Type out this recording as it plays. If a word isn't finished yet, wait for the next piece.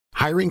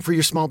Hiring for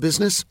your small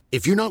business?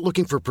 If you're not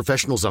looking for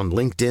professionals on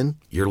LinkedIn,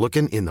 you're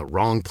looking in the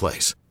wrong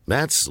place.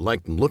 That's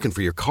like looking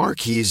for your car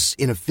keys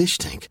in a fish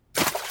tank.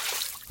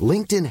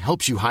 LinkedIn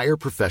helps you hire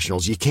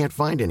professionals you can't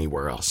find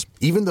anywhere else,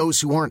 even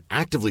those who aren't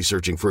actively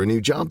searching for a new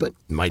job but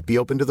might be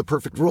open to the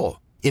perfect role.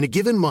 In a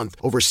given month,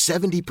 over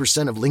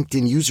 70% of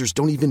LinkedIn users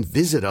don't even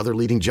visit other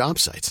leading job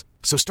sites.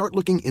 So start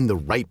looking in the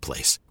right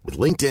place. With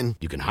LinkedIn,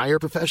 you can hire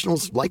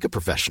professionals like a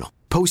professional.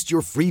 Post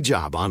your free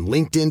job on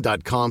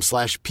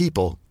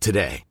linkedin.com/people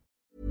today.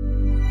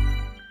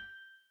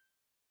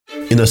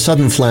 In a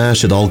sudden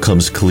flash, it all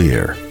comes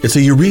clear. It's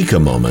a eureka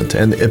moment,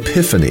 an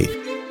epiphany.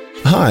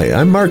 Hi,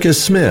 I'm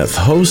Marcus Smith,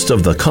 host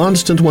of the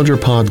Constant Wonder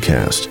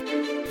podcast.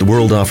 The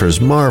world offers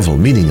marvel,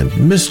 meaning,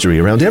 and mystery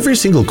around every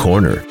single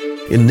corner.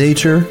 In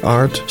nature,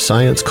 art,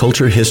 science,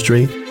 culture,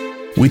 history,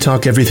 we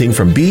talk everything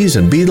from bees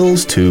and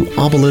beetles to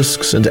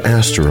obelisks and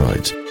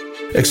asteroids.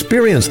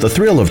 Experience the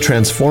thrill of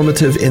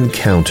transformative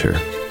encounter.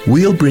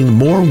 We'll bring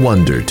more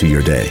wonder to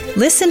your day.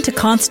 Listen to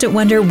Constant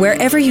Wonder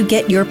wherever you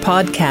get your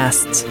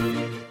podcasts.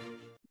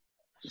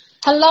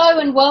 Hello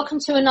and welcome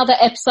to another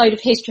episode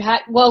of History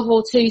Hack, World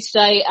War II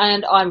today,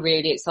 and I'm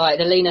really excited.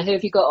 Alina, who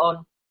have you got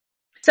on?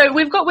 So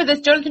we've got with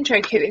us Jonathan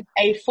Choke, who is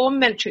a former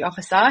military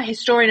officer,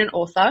 historian and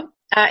author.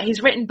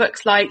 He's written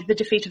books like The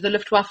Defeat of the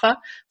Luftwaffe,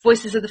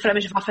 Voices of the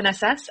Flemish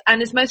Waffen-SS,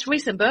 and his most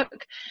recent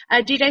book,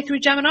 D-Day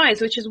Through German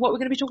Eyes, which is what we're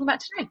going to be talking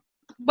about today.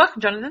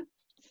 Welcome, Jonathan.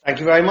 Thank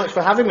you very much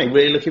for having me.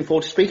 Really looking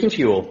forward to speaking to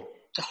you all.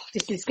 Oh,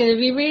 this is going to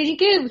be really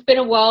good. It's been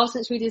a while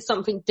since we did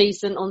something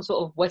decent on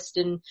sort of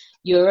Western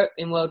Europe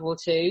in World War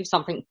II,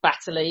 something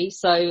battle-y.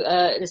 So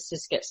let's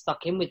just get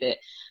stuck in with it.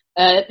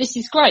 This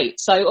is great.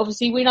 So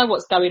obviously we know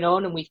what's going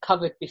on, and we've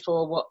covered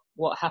before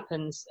what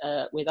happens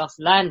with us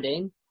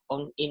landing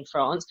in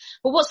France.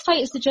 But what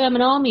state is the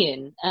German army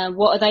in?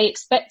 What are they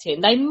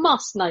expecting? They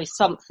must know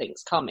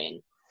something's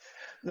coming.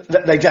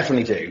 They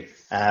definitely do.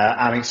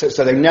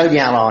 So they know the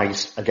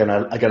Allies are going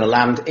to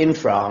land in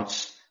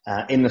France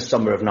in the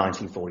summer of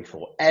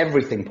 1944.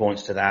 Everything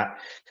points to that.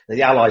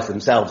 The Allies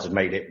themselves have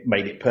made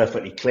it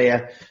perfectly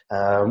clear.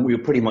 We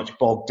were pretty much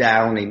bogged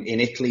down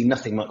in Italy.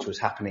 Nothing much was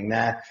happening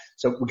there.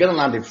 So we're going to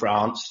land in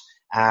France.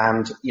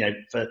 And,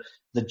 for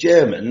the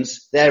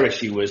Germans, their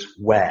issue was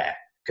where?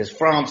 Because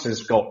France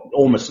has got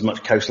almost as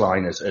much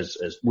coastline as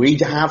we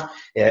have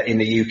in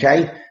the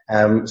UK.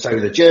 So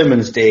the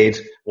Germans did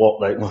what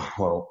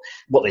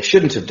they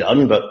shouldn't have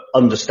done, but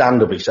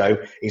understandably so,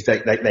 is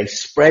they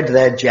spread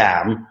their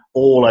jam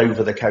all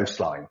over the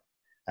coastline.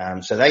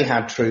 So they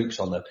had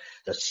troops on the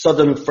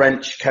southern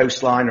French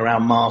coastline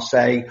around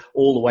Marseille,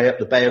 all the way up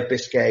the Bay of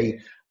Biscay,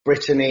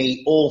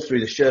 Brittany, all through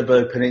the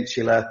Cherbourg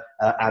Peninsula,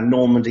 and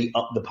Normandy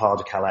up the Pas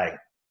de Calais.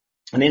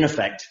 And in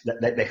effect,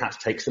 they had to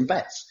take some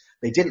bets.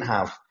 They didn't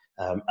have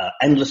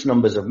endless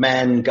numbers of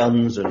men,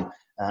 guns, and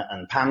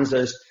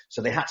panzers,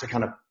 so they had to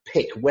kind of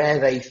pick where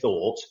they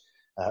thought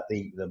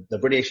the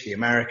British, the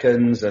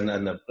Americans, and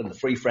the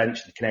Free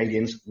French, the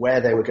Canadians, where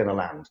they were going to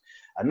land.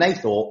 And they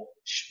thought,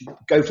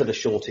 go for the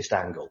shortest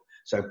angle.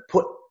 So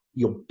put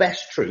your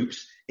best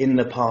troops in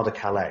the Pas de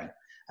Calais.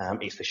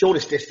 It's the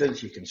shortest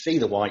distance. You can see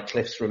the White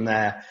Cliffs from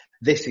there.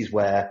 This is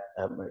where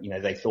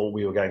they thought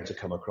we were going to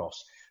come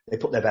across. They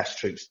put their best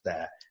troops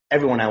there.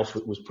 Everyone else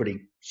was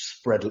pretty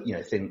spread,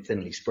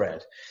 thinly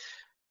spread.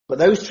 But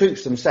those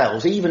troops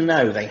themselves, even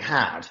though they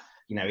had,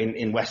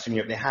 in Western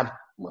Europe, they had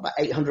about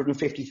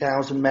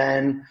 850,000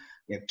 men,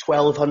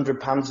 1,200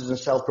 panzers and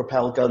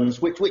self-propelled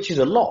guns, which is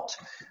a lot.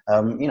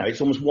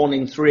 It's almost 1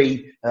 in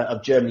 3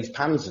 of Germany's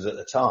panzers at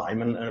the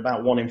time, and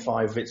about 1 in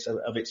 5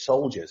 of its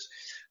soldiers.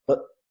 But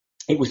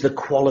it was the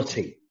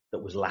quality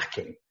that was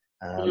lacking,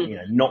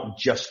 not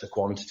just the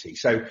quantity.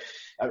 So,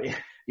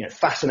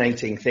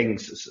 fascinating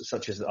things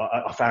such as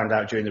I found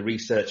out during the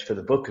research for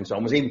the book and so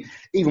on was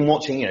even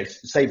watching,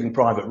 Saving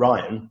Private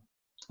Ryan,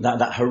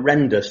 that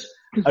horrendous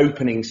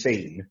opening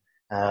scene,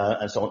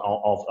 and so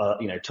on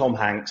of Tom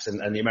Hanks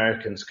and the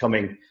Americans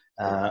coming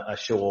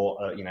ashore,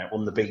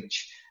 on the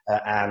beach,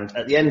 and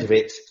at the end of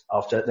it,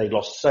 after they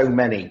lost so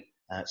many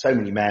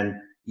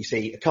men, you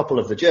see a couple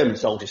of the German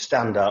soldiers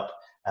stand up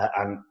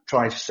and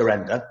try to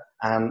surrender,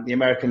 and the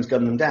Americans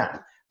gun them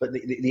down. But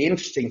the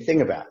interesting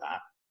thing about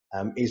that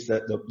is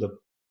that the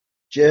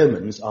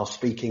Germans are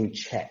speaking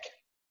Czech.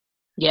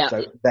 Yeah.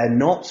 So they're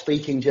not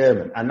speaking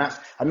German. And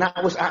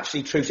that was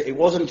actually true. So it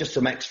wasn't just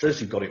some extras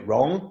who got it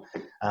wrong.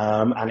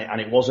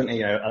 And it wasn't,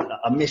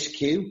 a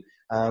miscue.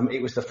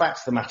 It was the fact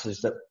of the matter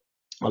is that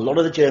a lot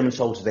of the German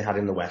soldiers they had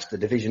in the West, the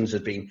divisions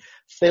had been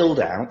filled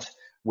out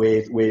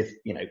with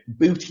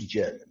booty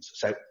Germans.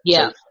 So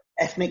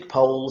ethnic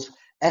Poles,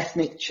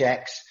 ethnic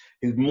Czechs,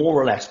 who'd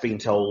more or less been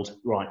told,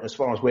 right, as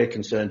far as we're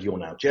concerned, you're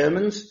now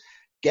Germans.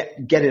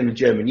 Get in a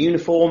German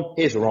uniform,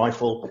 here's a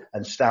rifle,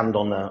 and stand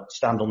on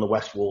the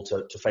west wall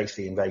to face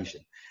the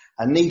invasion.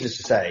 And needless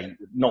to say,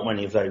 not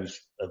many of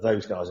those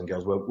guys and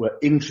girls were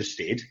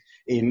interested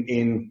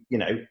in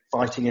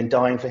fighting and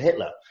dying for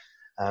Hitler.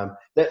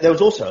 There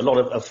was also a lot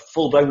of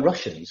full-blown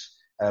Russians.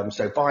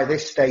 So by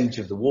this stage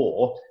of the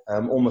war,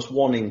 almost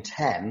 1 in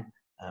 10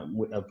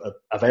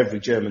 of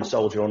every German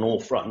soldier on all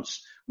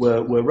fronts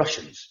were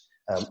Russians,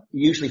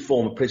 usually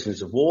former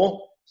prisoners of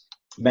war,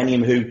 many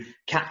of them who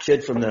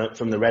captured from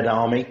the Red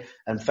Army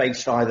and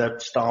faced either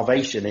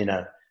starvation in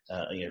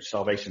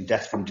starvation,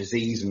 death from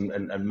disease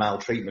and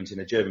maltreatment in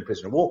a German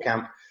prisoner of war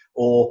camp,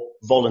 or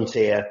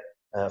volunteer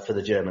for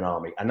the German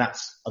army. And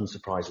that's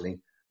unsurprisingly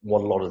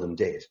what a lot of them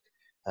did.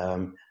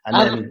 I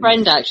have a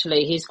friend,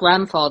 actually, his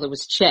grandfather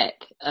was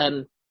Czech,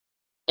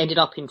 ended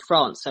up in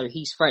France, so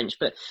he's French,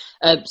 but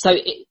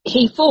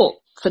he fought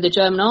for the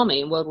German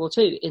army in World War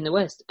II in the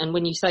West. And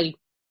when you say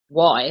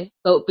why,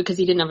 well, because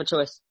he didn't have a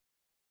choice.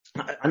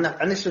 And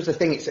this was the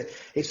thing.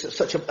 It's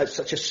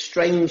such a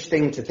strange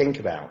thing to think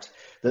about,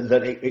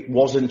 that it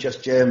wasn't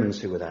just Germans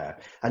who were there.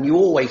 And you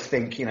always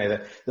think,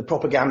 the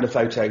propaganda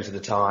photos of the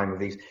time of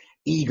these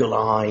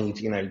eagle-eyed,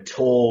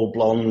 tall,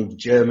 blonde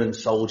German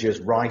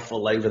soldiers,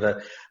 rifle over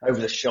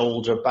the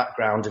shoulder,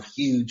 background of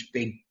huge,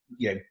 big,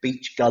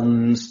 beach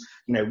guns,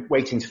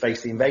 waiting to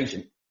face the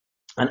invasion.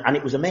 And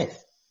it was a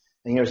myth.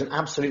 And, it was an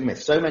absolute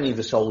myth. So many of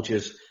the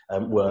soldiers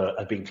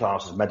had been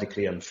classed as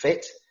medically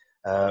unfit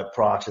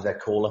prior to their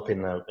call up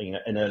in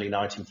early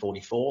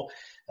 1944.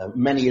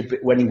 Many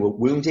when they were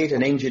wounded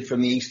and injured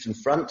from the Eastern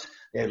Front,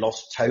 they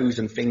lost toes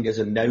and fingers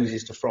and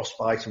noses to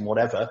frostbite and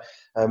whatever,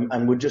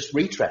 and were just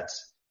retreads,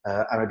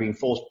 and had been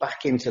forced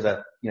back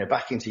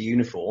into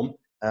uniform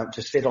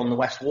to sit on the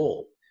West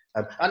Wall.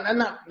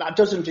 And that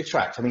doesn't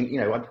detract. I mean,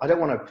 I don't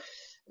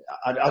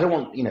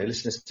want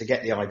listeners to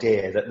get the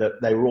idea that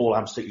they were all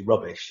absolutely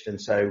rubbish, and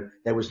so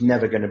there was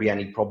never going to be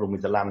any problem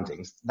with the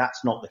landings.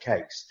 That's not the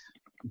case.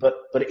 But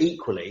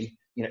equally,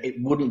 it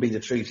wouldn't be the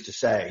truth to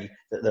say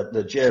that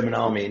the German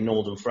army in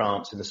northern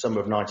France in the summer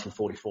of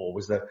 1944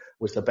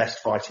 was the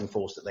best fighting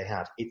force that they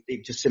had.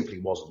 It just simply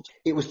wasn't.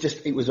 It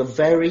was a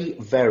very,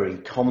 very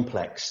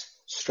complex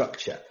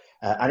structure.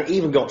 And it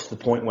even got to the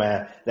point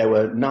where there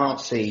were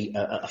Nazi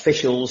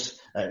officials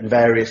in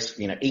various,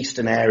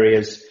 eastern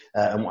areas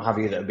and what have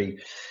you, that would be,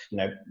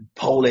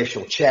 Polish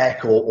or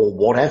Czech or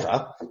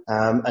whatever,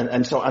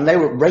 and they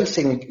were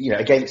racing,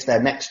 against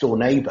their next door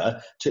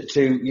neighbour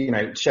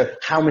to show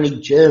how many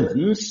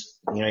Germans,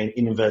 in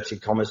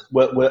inverted commas,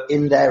 were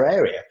in their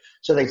area.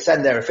 So they'd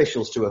send their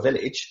officials to a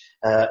village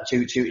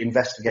to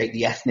investigate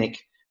the ethnic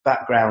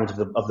background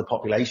of the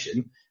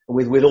population,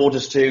 with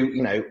orders to,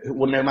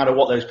 no matter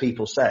what those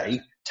people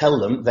say, tell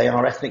them they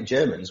are ethnic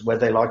Germans,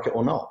 whether they like it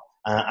or not.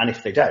 And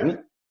if they don't,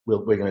 we're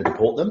going to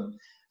deport them.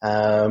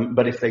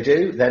 But if they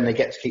do, then they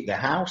get to keep their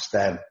house,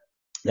 their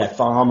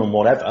farm and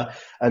whatever,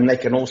 and they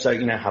can also,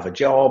 have a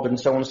job and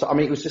so on. So, I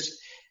mean,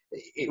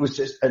 it was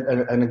just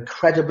an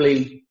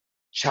incredibly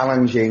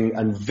challenging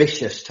and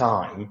vicious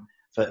time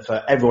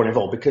for everyone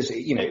involved, because,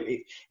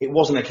 it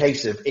wasn't a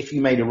case of if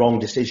you made a wrong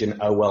decision,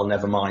 oh, well,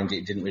 never mind,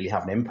 it didn't really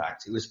have an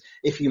impact. It was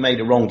if you made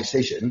a wrong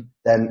decision,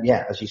 then,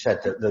 yeah, as you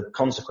said, the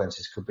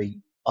consequences could be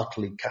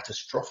utterly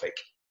catastrophic.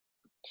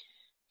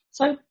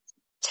 So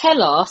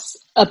tell us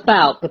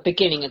about the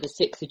beginning of the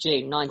 6th of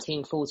June,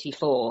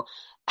 1944.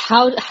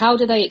 How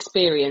do they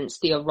experience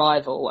the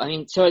arrival? I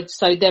mean, so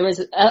there is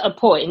at a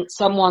point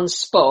someone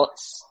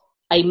spots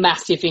a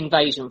massive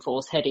invasion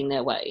force heading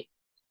their way.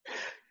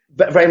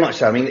 But very much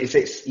so. I mean, it's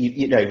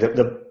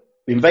the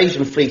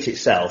invasion fleet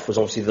itself was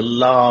obviously the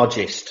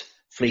largest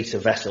fleet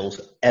of vessels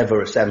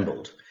ever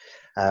assembled,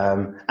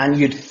 and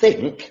you'd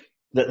think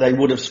that they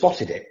would have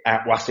spotted it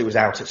whilst it was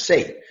out at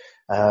sea.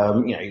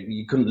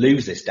 You couldn't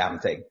lose this damn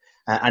thing.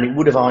 And it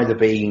would have either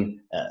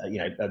been,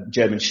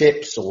 German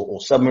ships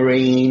or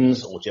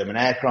submarines or German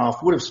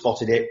aircraft would have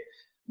spotted it,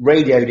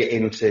 radioed it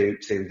into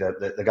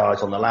the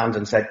guys on the land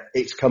and said,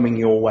 it's coming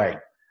your way,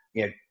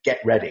 get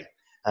ready.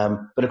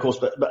 But of course,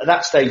 but at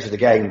that stage of the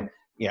game,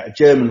 a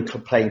German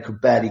plane could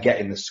barely get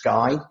in the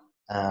sky,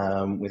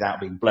 without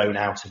being blown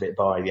out of it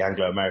by the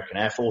Anglo-American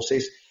air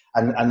forces.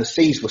 And the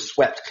seas were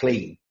swept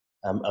clean,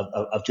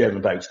 of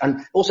German boats.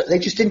 And also, they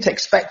just didn't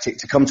expect it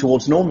to come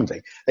towards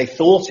Normandy. They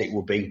thought it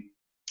would be,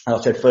 as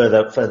I said,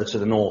 further to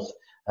the north,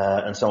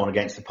 and so on,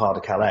 against the Pas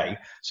de Calais.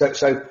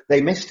 So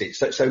they missed it.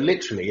 So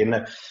literally in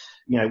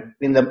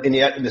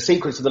the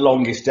sequence of the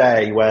longest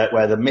day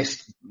where the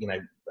mist,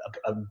 kind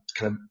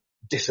of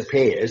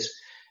disappears,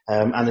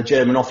 and the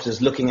German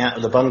officer's looking out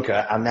of the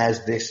bunker and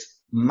there's this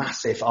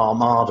massive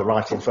armada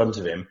right in front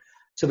of him.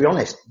 To be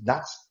honest,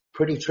 that's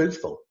pretty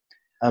truthful.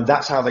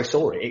 That's how they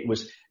saw it. It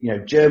was,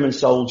 German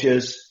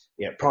soldiers,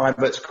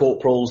 privates,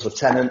 corporals,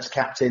 lieutenants,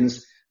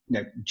 captains,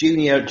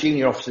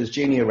 junior officers,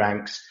 junior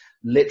ranks,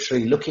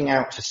 literally looking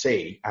out to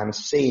sea and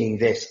seeing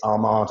this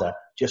armada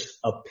just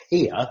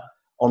appear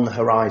on the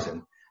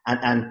horizon.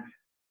 And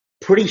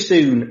pretty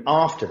soon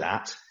after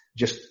that,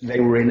 they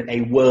were in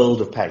a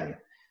world of pain.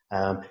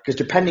 Because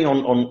depending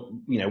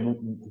on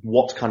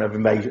what kind of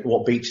invasion,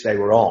 what beach they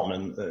were on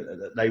and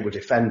they were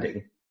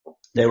defending,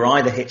 they were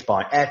either hit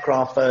by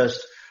aircraft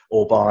first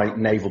or by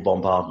naval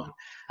bombardment.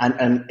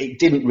 And it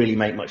didn't really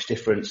make much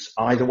difference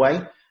either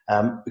way,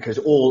 because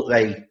all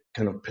they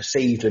kind of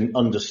perceived and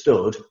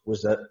understood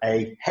was that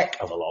a heck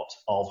of a lot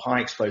of high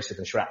explosive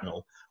and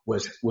shrapnel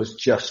was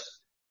just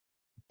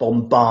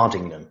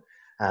bombarding them.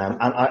 And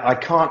I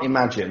can't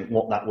imagine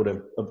what that would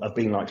have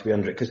been like to be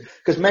under it,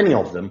 because many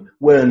of them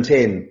weren't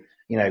in,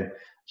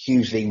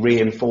 hugely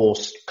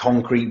reinforced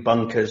concrete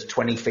bunkers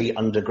 20 feet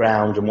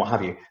underground and what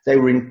have you. They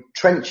were in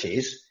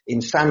trenches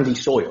in sandy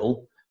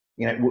soil,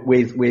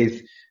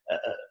 with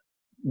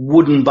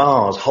wooden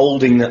bars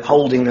holding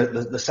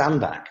the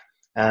sand back,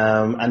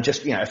 and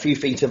just, a few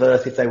feet of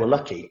earth if they were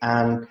lucky.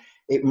 And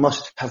it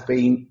must have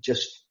been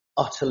just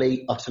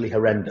utterly, utterly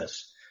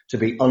horrendous to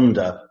be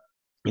under,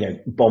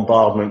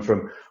 bombardment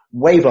from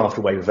wave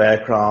after wave of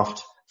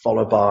aircraft,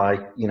 followed by,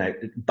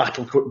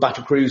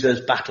 battle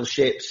cruisers,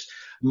 battleships,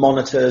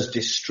 monitors,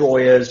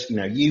 destroyers,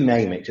 you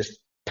name it, just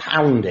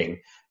pounding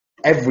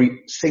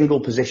every single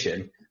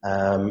position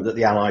that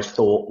the Allies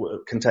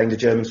thought contained a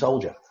German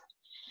soldier.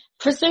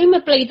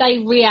 Presumably they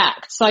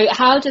react. So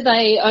how do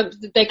they?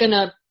 They're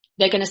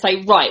gonna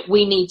say, right,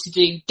 we need to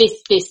do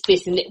this,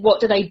 and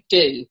what do they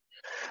do?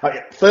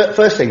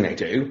 First thing they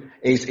do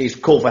is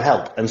call for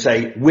help and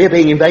say, we're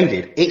being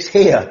invaded. It's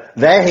here.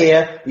 They're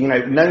here.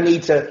 No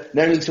need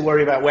to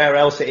worry about where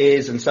else it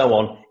is and so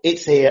on.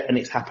 It's here and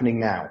it's happening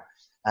now.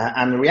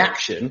 And the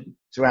reaction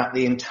throughout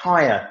the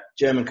entire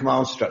German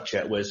command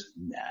structure was,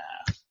 nah,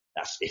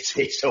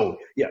 it's all,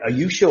 yeah, are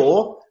you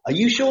sure? Are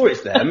you sure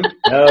it's them?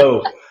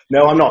 No,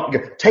 I'm not.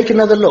 Take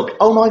another look.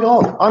 Oh my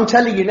God, I'm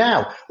telling you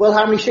now. Well,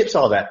 how many ships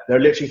are there? There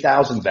are literally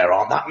thousands. There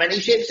aren't that many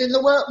ships in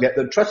the world. Yeah,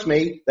 trust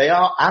me, they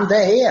are, and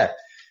they're here.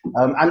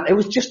 And it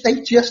was just,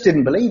 they just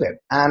didn't believe it.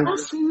 And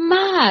that's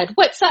mad.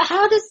 Wait, so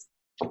how does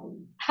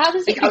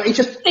it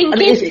just sink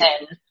in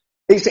then?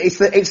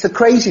 It's the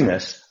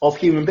craziness of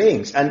human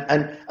beings. And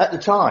at the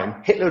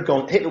time,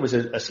 Hitler was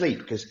asleep,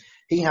 because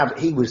he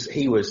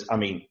was, I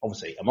mean,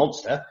 obviously a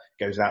monster,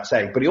 goes without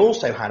saying, but he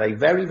also had a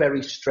very,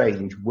 very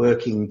strange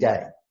working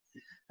day.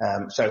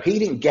 So he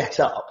didn't get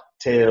up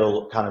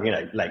till kind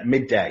of, like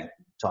midday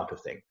type of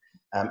thing.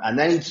 And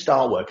then he'd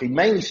start work. He'd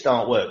mainly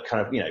start work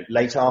kind of,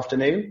 late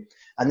afternoon.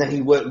 And then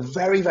he'd work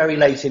very, very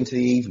late into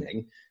the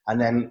evening, and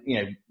then,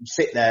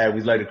 sit there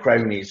with a load of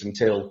cronies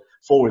until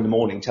 4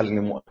 a.m, telling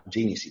them what a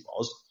genius he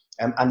was.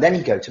 And then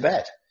he'd go to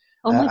bed.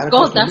 Oh my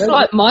God, that's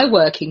like my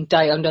working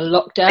day under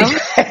lockdown.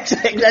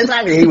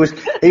 Exactly. He was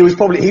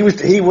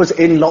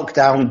in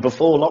lockdown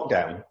before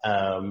lockdown.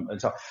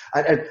 And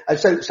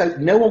so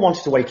no one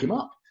wanted to wake him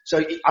up.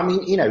 So, I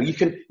mean, you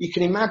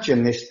can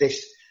imagine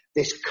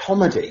this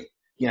comedy,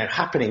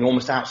 happening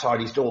almost outside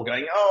his door,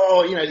 going,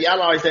 oh, the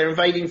Allies, they're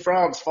invading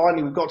France.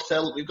 Finally, we've got to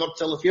tell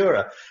the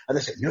Führer. And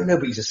they said, no,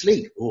 but he's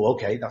asleep. Oh,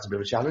 okay. That's a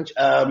bit of a challenge.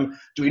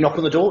 Do we knock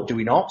on the door? Do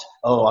we not?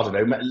 Oh, I don't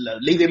know.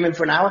 Leave him in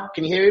for an hour.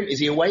 Can you hear him? Is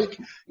he awake?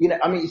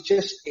 I mean,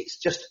 it's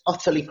just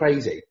utterly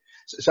crazy.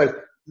 So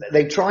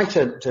they try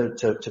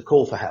to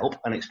call for help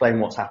and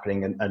explain what's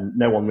happening, and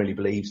no one really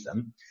believes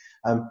them.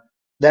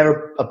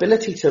 Their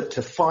ability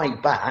to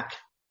fight back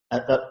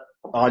at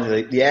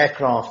either the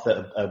aircraft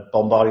that are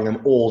bombarding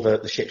them or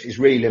the ships is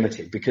really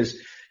limited, because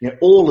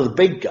all of the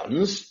big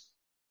guns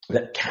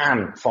that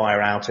can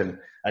fire out and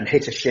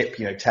hit a ship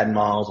 10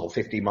 miles or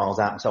 50 miles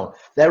out and so on,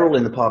 they're all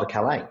in the Pas de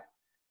Calais.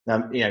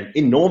 Now,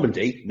 in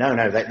Normandy,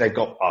 they've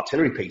got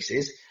artillery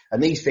pieces,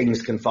 and these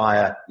things can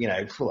fire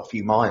a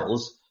few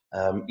miles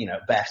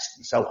at best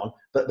and so on,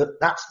 but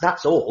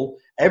that's all.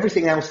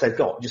 Everything else they've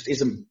got just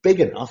isn't big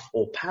enough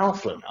or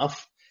powerful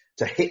enough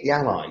to hit the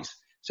Allies.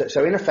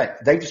 So in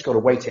effect, they've just got to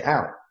wait it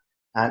out,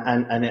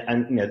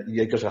 and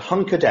you've got to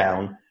hunker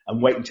down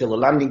and wait until the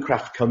landing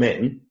craft come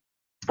in,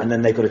 and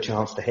then they've got a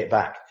chance to hit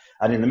back.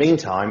 And in the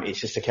meantime, it's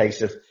just a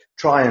case of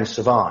try and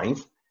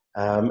survive,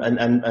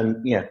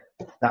 and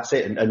that's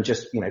it, and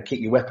just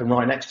keep your weapon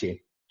right next to you.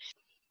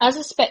 As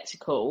a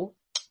spectacle,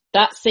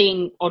 that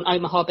scene on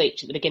Omaha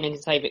Beach at the beginning of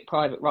Saving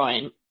Private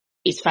Ryan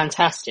is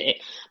fantastic,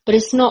 but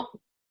it's not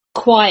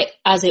quite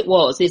as it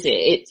was, is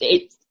it?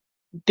 It's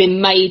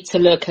been made to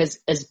look as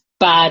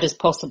bad as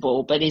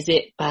possible, but is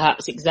it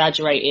perhaps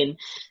exaggerating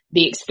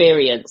the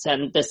experience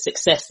and the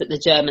success that the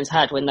Germans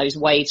had when those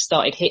waves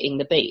started hitting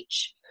the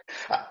beach?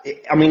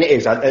 I mean, it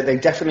is. They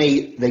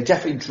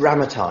definitely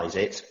dramatise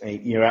it.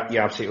 You're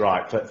absolutely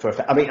right.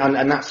 I mean,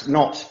 and that's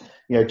not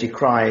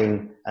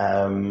decrying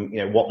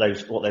what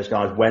those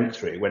guys went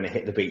through when they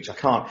hit the beach. I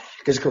can't,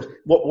 because of course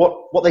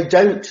what they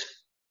don't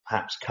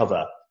perhaps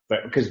cover,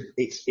 because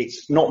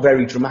it's not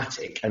very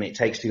dramatic and it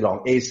takes too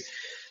long, is.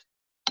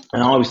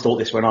 And I always thought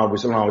this when I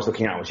was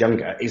looking at it, I was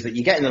younger, is that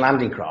you get in the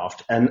landing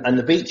craft and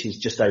the beach is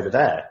just over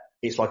there.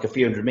 It's like a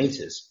few hundred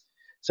meters.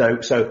 So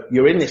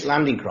you're in this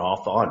landing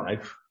craft for, I don't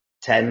know,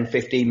 10,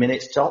 15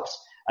 minutes tops,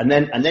 and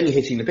then you're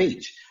hitting the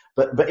beach.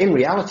 But in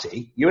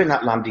reality, you're in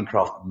that landing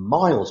craft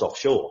miles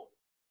offshore.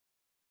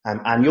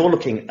 And you're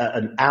looking at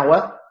an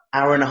hour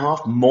and a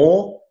half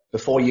more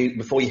before you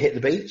hit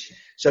the beach.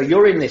 So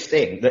you're in this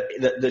thing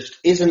that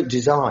isn't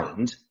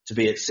designed to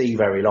be at sea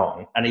very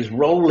long and is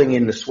rolling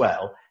in the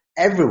swell.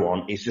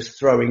 Everyone is just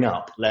throwing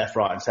up left,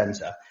 right, and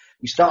centre.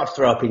 You start to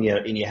throw up in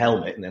your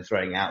helmet and then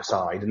throwing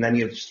outside, and then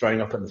you're just throwing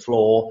up on the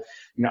floor.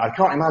 I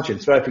can't imagine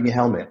throw up in your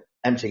helmet,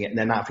 emptying it, and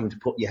then having to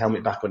put your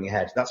helmet back on your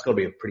head. That's got to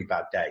be a pretty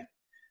bad day.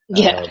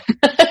 Yeah,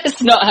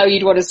 it's not how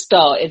you'd want to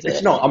start, is it?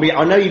 It's not. I mean,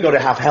 I know you've got to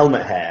have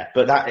helmet hair,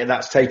 but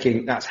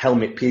that's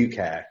helmet puke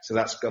hair, so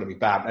that's got to be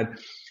bad.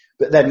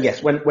 But then,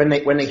 yes, when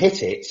they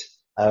hit it,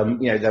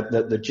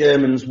 the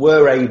Germans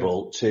were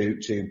able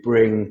to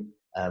bring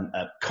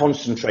a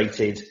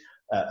concentrated,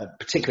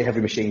 particularly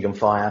heavy machine gun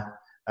fire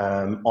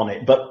on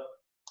it, but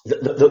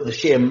the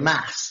sheer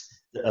mass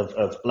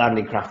of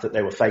landing craft that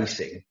they were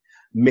facing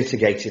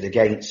mitigated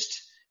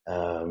against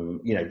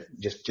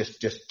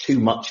just too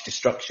much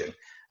destruction.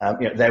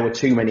 There were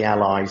too many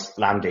allies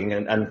landing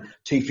and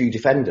too few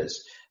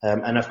defenders.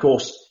 And of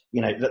course,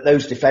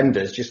 those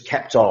defenders just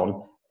kept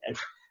on.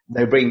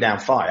 They were bringing down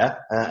fire.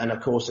 And of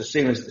course, as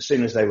soon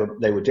as they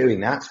were doing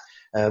that,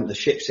 the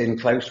ships in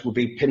close would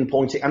be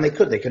pinpointing, and they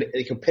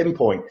could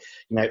pinpoint,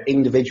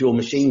 individual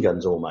machine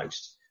guns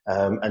almost,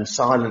 and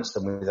silence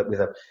them with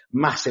a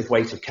massive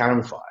weight of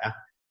cannon fire.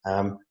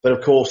 But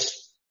of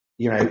course,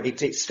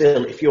 it's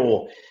still, if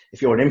you're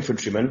an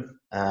infantryman,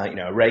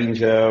 a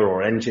ranger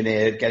or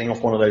engineer getting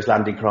off one of those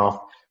landing craft,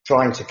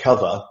 trying to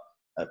cover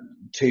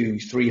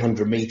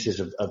 200-300 meters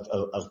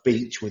of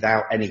beach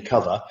without any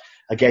cover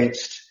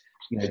against,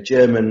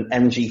 German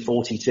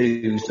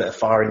MG-42s that are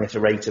firing at a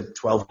rate of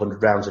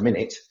 1,200 rounds a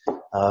minute,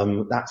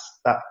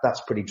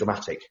 that's pretty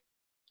dramatic.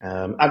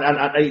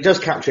 And it does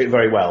capture it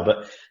very well,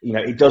 but,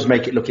 it does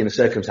make it look in the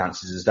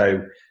circumstances as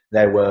though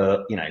there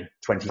were,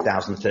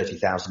 20,000,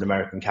 30,000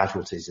 American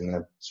casualties in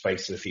the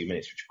space of a few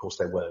minutes, which of course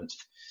there weren't.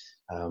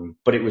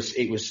 But it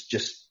was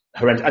just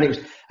horrendous. And it was,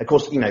 of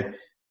course,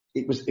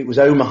 it was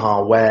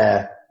Omaha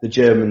where the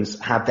Germans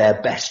had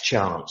their best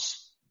chance.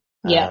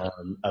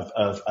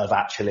 Of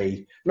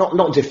actually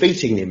not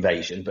defeating the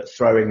invasion, but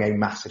throwing a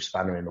massive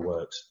spanner in the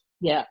works.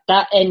 Yeah,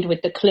 that end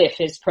with the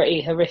cliff is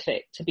pretty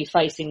horrific to be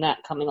facing that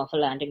coming off a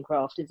landing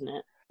craft, isn't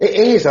it? It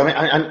is. I mean,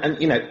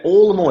 and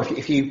all the more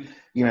if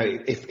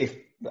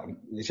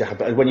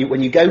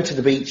when you go to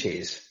the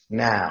beaches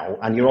now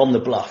and you're on the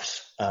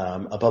bluffs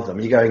above them,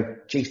 you're going,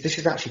 geez, this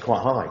is actually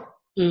quite high.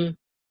 Mm.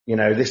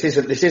 This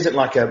isn't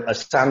like a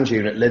sand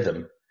dune at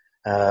Lytham.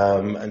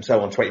 And so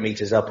on, 20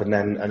 meters up, and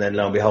then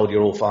lo and behold,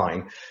 you're all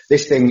fine.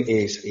 This thing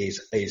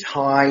is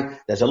high.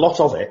 There's a lot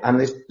of it, and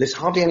there's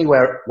hardly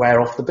anywhere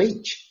off the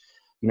beach.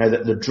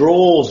 The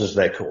draws, as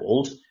they're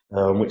called,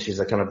 which is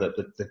the kind of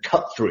the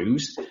cut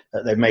throughs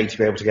that they've made to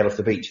be able to get off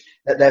the beach.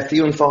 They're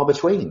few and far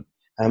between,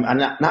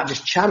 and that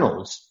just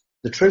channels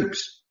the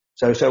troops.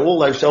 So all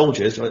those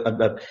soldiers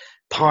are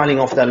piling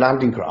off their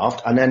landing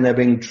craft, and then they're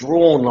being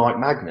drawn like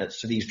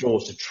magnets to these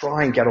draws to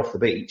try and get off the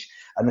beach.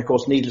 And of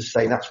course, needless to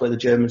say, that's where the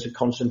Germans had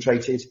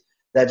concentrated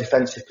their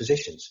defensive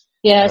positions.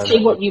 Yeah, I see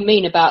what you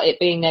mean about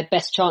it being their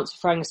best chance of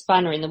throwing a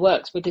spanner in the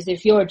works, because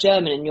if you're a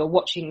German and you're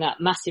watching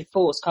that massive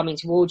force coming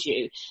towards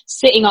you,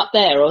 sitting up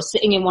there or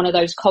sitting in one of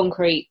those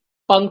concrete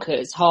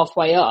bunkers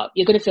halfway up,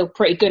 you're going to feel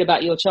pretty good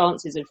about your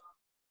chances of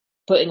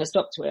putting a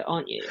stop to it,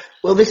 aren't you?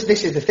 Well, this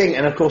is the thing.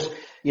 And of course,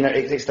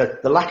 it's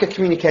the lack of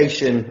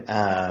communication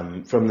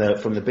from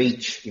the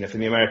beach,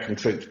 from the American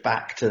troops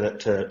back to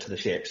the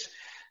ships.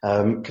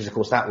 Because of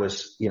course that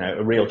was,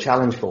 a real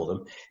challenge for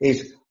them,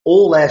 is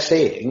all they're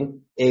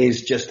seeing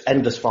is just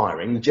endless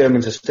firing. The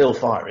Germans are still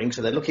firing.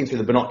 So they're looking through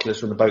the binoculars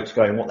from the boats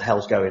going, what the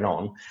hell's going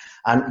on?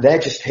 And they're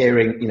just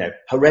hearing,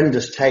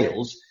 horrendous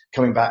tales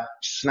coming back,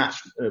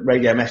 snatched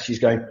radio messages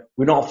going,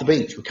 we're not off the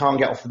beach. We can't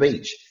get off the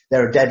beach.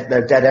 They're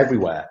dead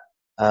everywhere.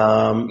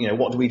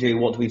 What do we do?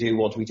 What do we do?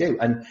 What do we do?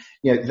 And,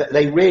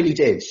 they really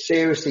did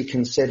seriously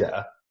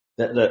consider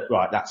that,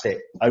 right, that's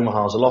it.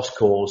 Omaha's a lost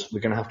cause.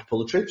 We're going to have to pull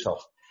the troops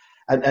off.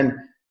 And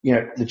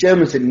the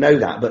Germans didn't know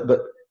that, but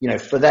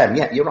for them,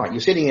 yeah, you're right.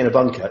 You're sitting in a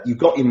bunker. You've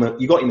got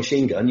your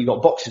machine gun. You've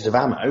got boxes of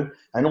ammo,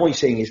 and all you're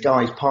seeing is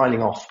guys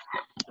piling off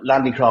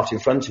landing craft in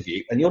front of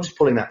you, and you're just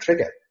pulling that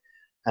trigger,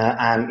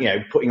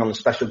 and putting on the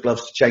special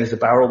gloves to change the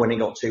barrel when it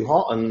got too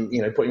hot, and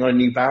putting on a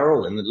new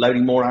barrel and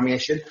loading more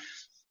ammunition,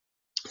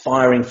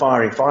 firing,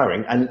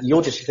 and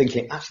you're just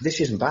thinking, actually, this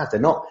isn't bad. They're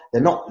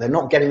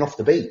not getting off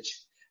the beach.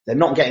 They're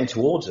not getting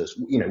towards us.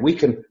 We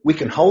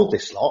can hold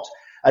this lot.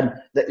 And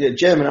the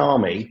German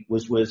army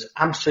was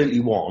absolutely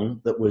one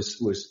that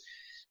was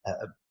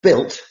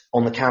built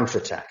on the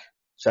counterattack.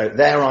 So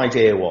their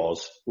idea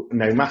was,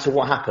 no matter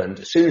what happened,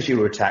 as soon as you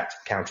were attacked,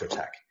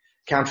 counterattack.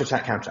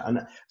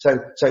 And so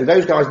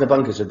those guys in the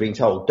bunkers have been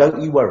told,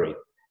 don't you worry.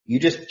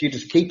 You just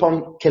keep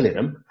on killing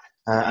them,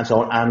 and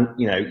so on. And,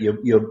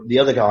 you're the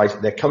other guys,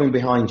 they're coming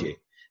behind you.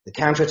 The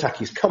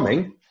counterattack is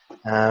coming,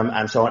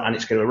 and so on, and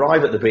it's going to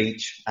arrive at the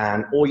beach,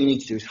 and all you need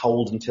to do is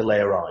hold until they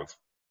arrive.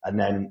 And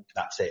then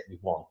that's it,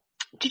 we've won.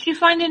 Did you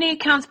find any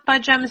accounts by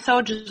German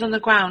soldiers on the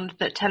ground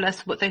that tell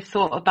us what they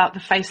thought about the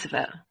face of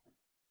it?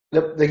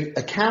 The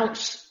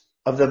accounts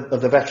of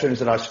the veterans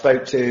that I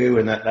spoke to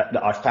and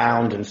that I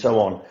found and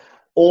so on,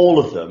 all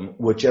of them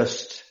were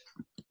just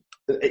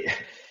that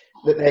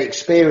they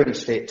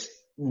experienced it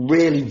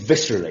really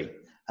viscerally.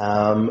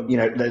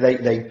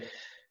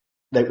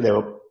 They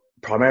were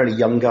primarily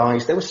young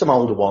guys. There were some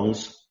older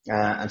ones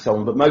and so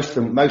on, but most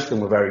of them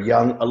were very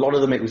young. A lot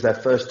of them, it was their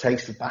first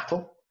taste of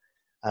battle.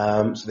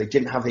 So they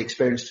didn't have the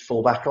experience to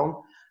fall back on.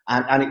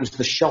 And it was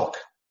the shock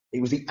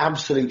It was the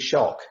absolute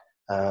shock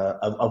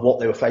of what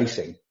they were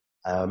facing,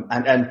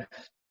 and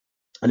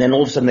then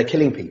all of a sudden they're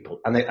killing people,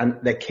 and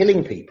they're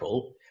killing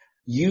people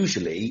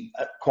usually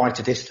at quite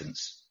a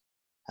distance,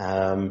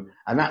 and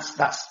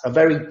that's a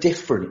very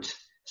different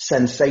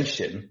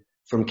sensation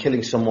from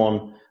killing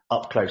someone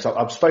up close.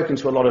 I've spoken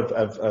to a lot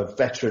of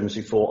veterans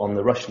who fought on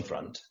the Russian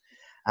front,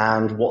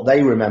 and what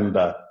they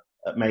remember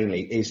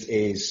mainly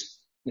is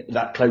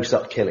that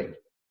close-up killing.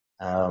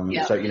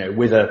 So,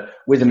 with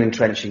an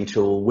entrenching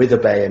tool, with a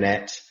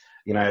bayonet,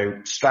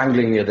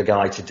 strangling the other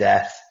guy to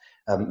death,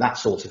 that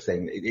sort of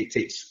thing.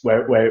 It's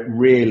where it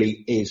really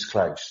is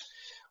close.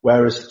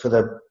 Whereas for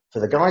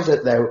the guys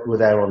that were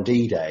there on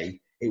D-Day,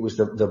 it was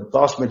the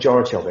vast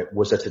majority of it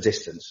was at a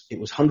distance. It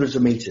was hundreds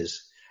of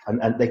meters,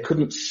 and they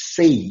couldn't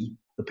see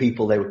the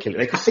people they were killing.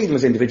 They could see them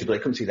as individuals, but they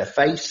couldn't see their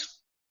face,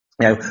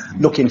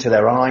 look into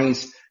their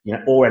eyes,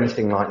 or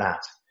anything like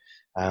that.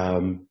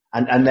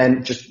 And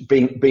then just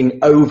being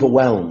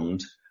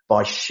overwhelmed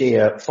by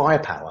sheer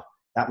firepower.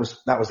 That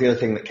was the other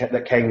thing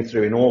that came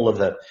through in all of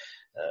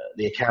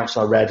the accounts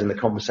I read and the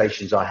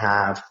conversations I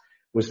had,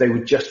 was they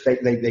would just,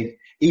 they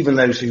even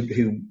those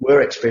who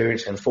were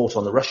experienced and fought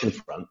on the Russian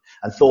front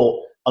and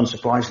thought,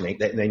 unsurprisingly,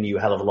 they knew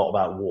a hell of a lot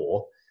about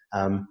war,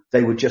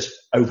 they were just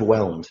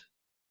overwhelmed.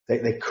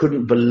 They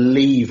couldn't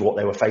believe what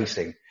they were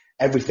facing.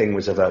 Everything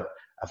was of a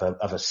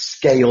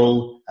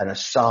scale and a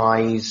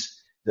size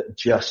that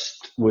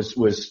just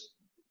was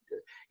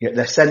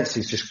their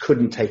senses just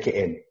couldn't take it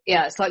in.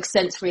 Yeah, it's like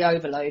sensory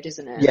overload,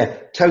 isn't it? Yeah,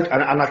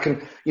 and I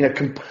can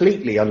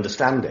completely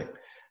understand it,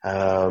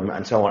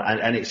 and so on.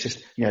 And it's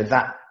just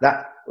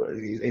that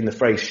in the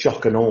phrase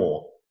shock and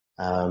awe,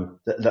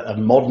 that a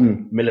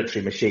modern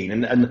military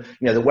machine, and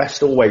the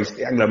West always,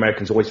 the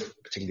Anglo-Americans always,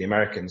 particularly the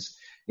Americans,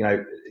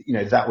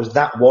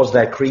 that was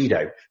their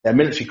credo. Their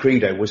military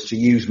credo was to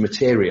use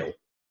material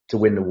to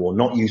win the war,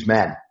 not use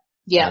men.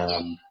 Yeah.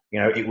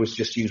 It was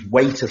just use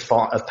weight of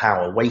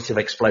power, weight of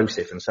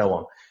explosive, and so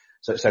on.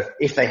 So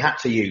if they had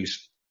to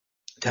use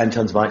 10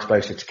 tons of high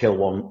explosive to kill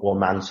one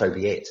man, so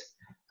be it.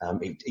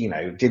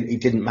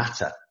 It didn't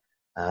matter.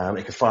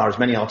 It could fire as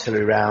many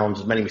artillery rounds,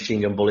 as many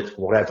machine gun bullets,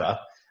 whatever.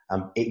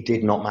 It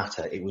did not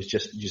matter. It was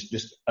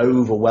just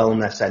overwhelm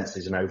their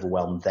senses and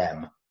overwhelm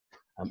them,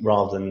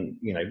 rather than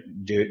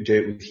do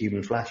it with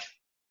human flesh.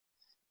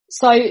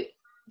 So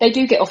they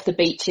do get off the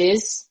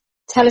beaches.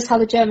 Tell us how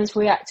the Germans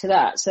react to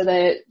that. So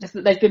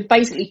they've been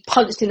basically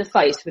punched in the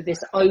face with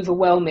this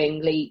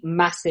overwhelmingly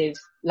massive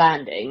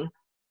landing.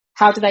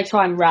 How do they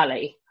try and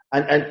rally?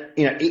 And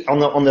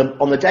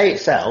on the day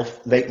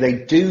itself,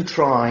 they do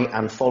try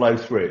and follow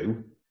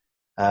through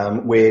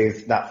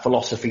with that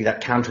philosophy, that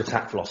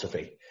counterattack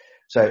philosophy.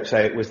 So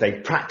it was, they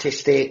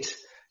practiced it.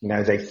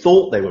 They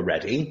thought they were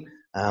ready.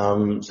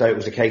 So it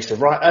was a case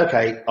of, right,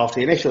 okay, after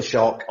the initial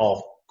shock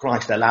of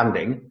Christ, they're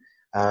landing,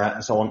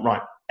 and so on,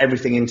 right,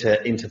 everything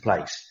into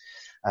place.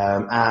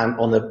 And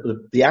on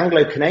the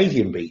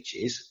Anglo-Canadian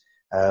beaches,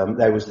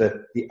 there was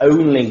the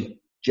only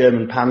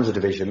German Panzer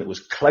division that was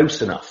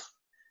close enough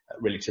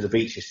really to the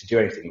beaches to do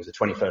anything, was the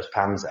 21st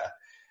Panzer.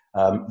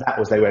 That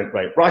was, they went,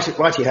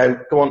 righty-ho,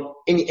 go on,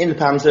 in the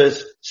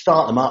Panzers,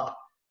 start them up,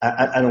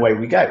 and away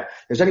we go.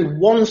 There's only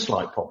one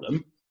slight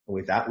problem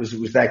with that,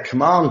 was their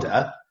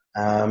commander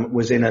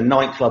was in a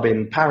nightclub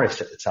in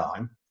Paris at the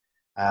time,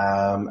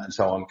 and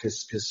so on,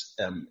 because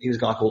he was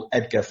a guy called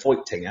Edgar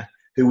Feutinger,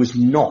 who was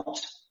not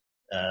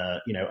a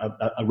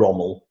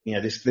Rommel.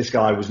 This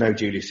guy was no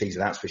Julius Caesar,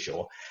 that's for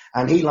sure.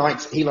 And he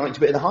liked a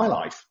bit of the high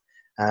life.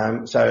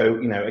 So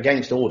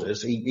against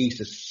orders, he used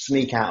to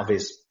sneak out of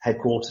his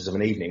headquarters of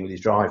an evening with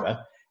his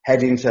driver,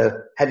 head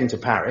into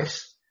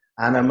Paris,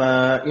 and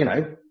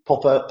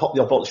pop the odd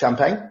bottle of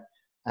champagne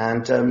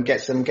and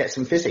get some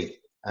fizzy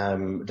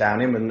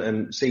down him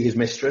and see his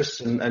mistress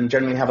and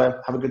generally have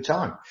a good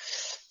time.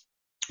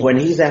 When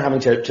he's then having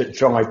to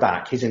drive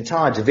back, his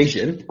entire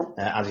division,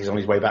 as he's on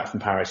his way back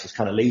from Paris, is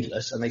kind of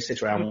leaderless, and they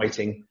sit around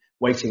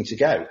waiting to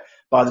go.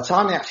 By the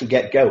time they actually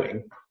get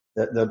going,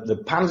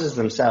 the Panzers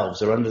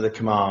themselves are under the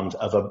command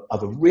of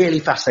a really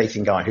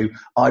fascinating guy who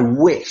I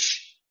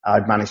wish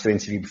I'd managed to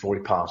interview before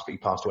he passed, but he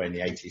passed away in the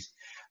 80s.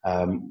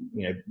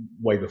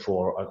 Way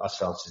before I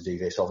started to do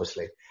this,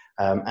 obviously.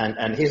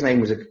 And his name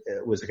was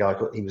a guy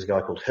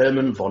called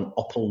Hermann von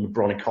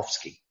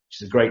Oppeln-Bronikowski,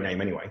 which is a great name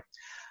anyway.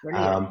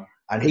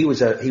 And he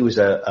was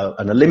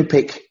an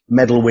Olympic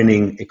medal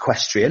winning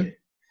equestrian,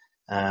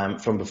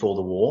 from before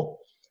the war.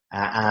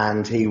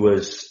 And he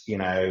was,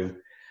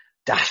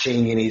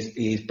 dashing in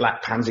his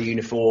black Panzer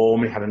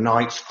uniform. He had a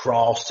Knight's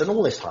Cross and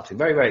all this type of thing.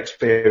 Very, very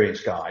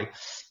experienced guy.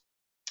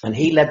 And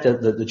he led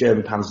the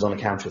German Panzers on a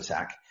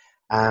counterattack.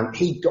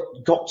 He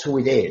got to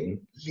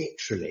within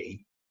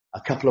literally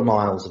a couple of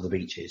miles of the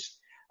beaches.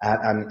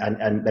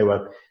 And they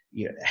were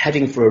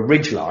heading for a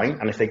ridge line.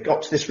 And if they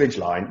got to this ridge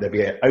line, they'd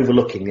be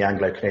overlooking the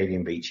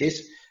Anglo-Canadian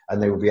beaches,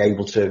 and they would be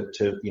able to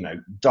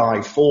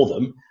dive for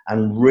them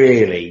and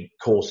really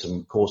cause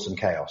some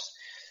chaos.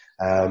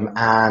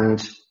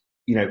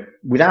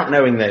 Without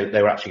knowing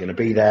they were actually going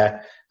to be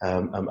there,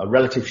 a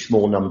relatively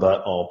small number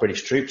of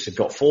British troops had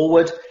got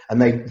forward,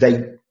 and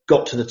they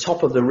got to the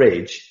top of the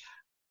ridge,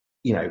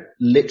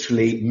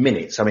 literally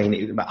minutes. I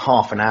mean, about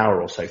half an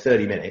hour or so,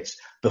 30 minutes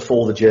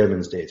before the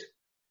Germans did.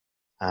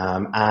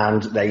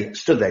 And they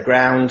stood their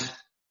ground,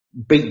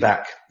 beat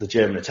back the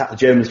German attack. The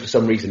Germans, for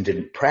some reason,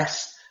 didn't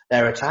press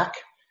their attack,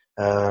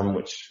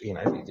 which,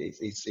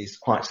 is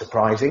quite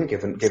surprising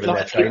given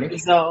their training.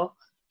 Bizarre.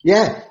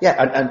 Yeah.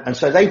 And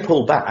so they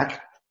pulled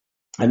back,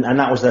 and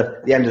that was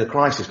the end of the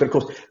crisis. But of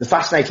course, the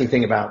fascinating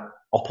thing about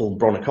Oppel and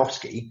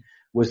Bronikovsky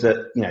was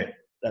that,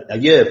 a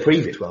year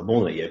previous, well,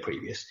 more than a year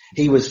previous,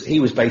 he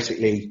was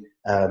basically,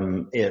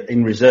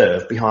 in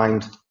reserve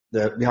behind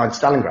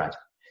Stalingrad.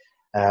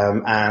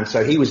 And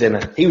so he was in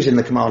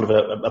the command of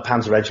a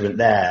panzer regiment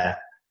there,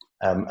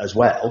 as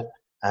well.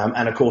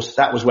 And of course,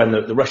 that was when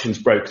the Russians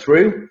broke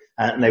through,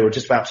 and they were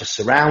just about to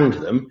surround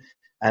them.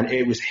 And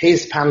it was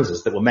his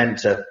panzers that were meant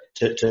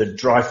to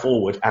drive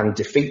forward and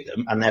defeat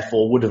them, and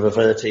therefore would have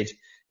averted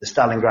the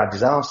Stalingrad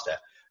disaster.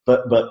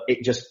 But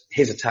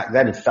his attack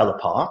then fell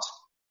apart.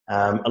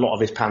 A lot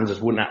of his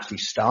panzers wouldn't actually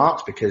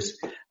start because,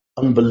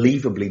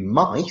 unbelievably,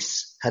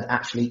 mice had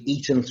actually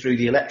eaten through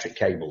the electric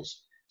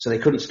cables, so they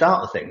couldn't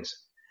start the things.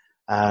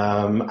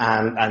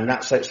 And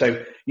that's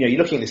so you're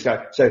looking at this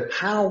guy. So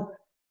how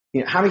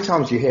many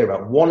times do you hear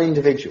about one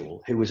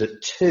individual who was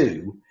at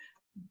two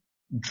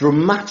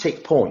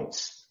dramatic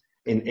points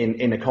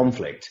in a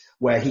conflict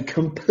where he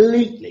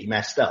completely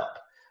messed up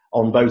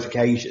on both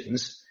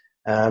occasions,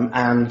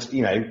 and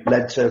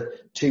led to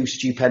two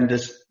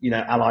stupendous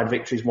Allied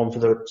victories, one for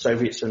the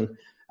Soviets and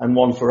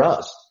one for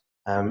us.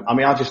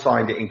 I just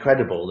find it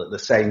incredible that the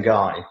same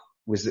guy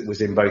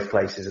was in both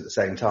places at the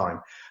same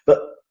time. But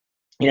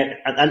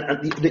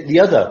and the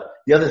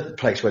other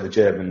place where the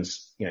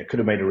Germans could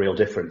have made a real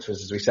difference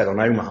was, as we said,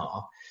 on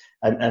Omaha,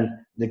 and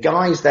the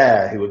guys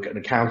there who were going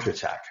to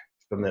counterattack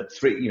from the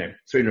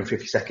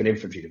 352nd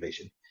Infantry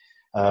Division.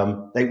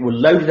 They were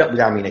loaded up with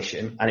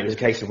ammunition, and it was a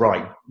case of,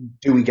 right,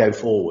 do we go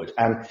forward?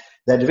 And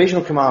their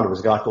divisional commander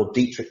was a guy called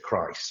Dietrich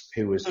Kreiss,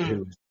 who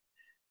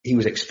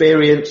was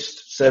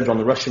experienced, served on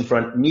the Russian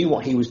front, knew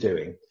what he was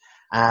doing.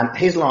 And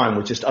his line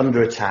was just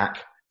under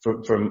attack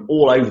from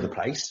all over the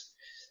place.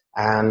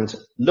 And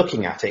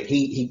looking at it,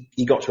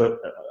 he got to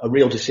a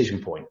real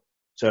decision point,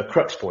 so a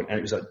crux point. And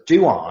it was like,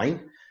 do I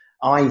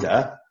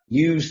either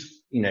use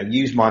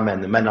my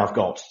men, the men I've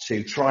got,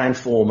 to try and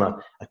form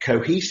a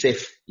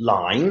cohesive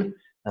line,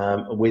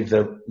 with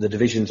the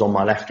divisions on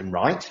my left and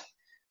right,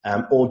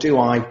 or do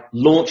I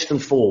launch them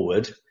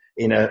forward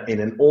in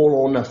an all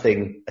or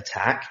nothing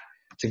attack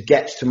to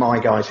get to my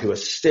guys who are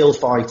still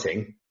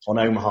fighting on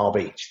Omaha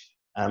Beach,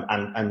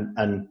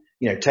 and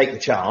take the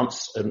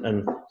chance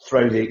and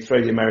throw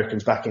the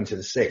Americans back into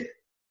the sea.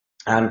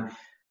 And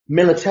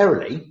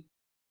militarily,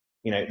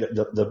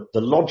 the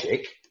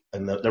logic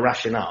and the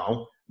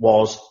rationale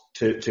was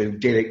to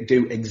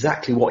do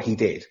exactly what he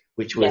did,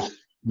 which was,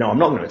 no, I'm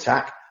not going to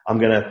attack. I'm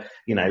going to,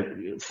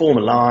 form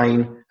a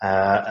line,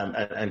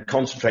 and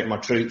concentrate my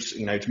troops,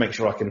 to make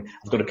sure I've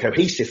got a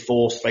cohesive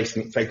force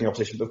facing the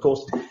opposition. But of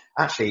course,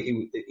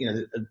 actually,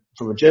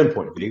 from a German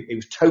point of view, it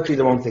was totally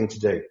the wrong thing to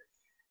do.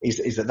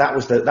 Is that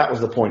was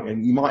the point.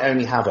 And you might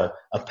only have a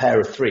pair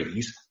of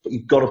threes, but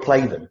you've got to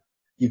play them.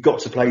 You've got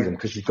to play them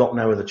because you've got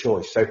no other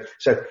choice. So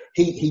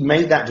he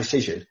made that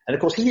decision. And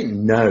of course, he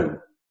didn't know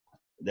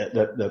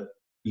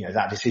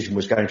that decision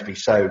was going to be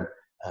so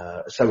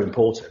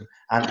important.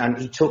 And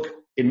he took,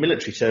 in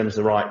military terms,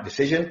 the right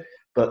decision,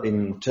 but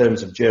in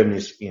terms of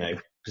Germany's,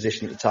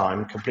 position at the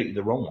time, completely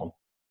the wrong one.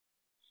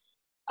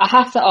 I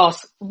have to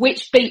ask,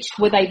 which beach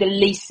were they the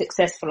least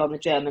successful on, the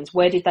Germans?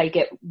 Where did they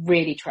get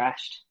really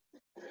trashed?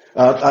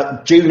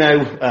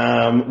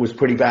 Juno was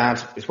pretty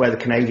bad. It's where the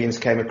Canadians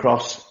came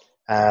across.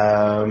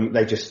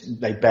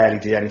 They barely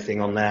did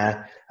anything on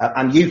there.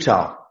 And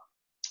Utah.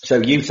 So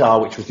Utah,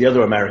 which was the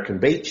other American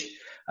beach,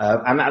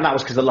 and that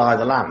was because of the lie of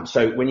the land.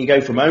 So when you go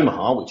from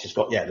Omaha, which has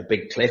got the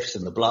big cliffs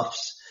and the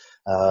bluffs,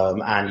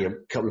 and you're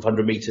a couple of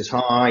 100 meters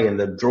high, and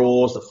the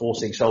draws that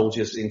forcing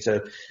soldiers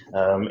into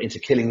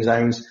killing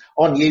zones,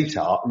 on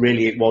Utah,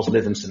 really it was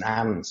Lytham St.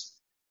 Anne's.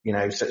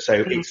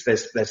 So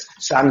there's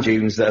sand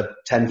dunes that are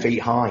 10 feet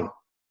high.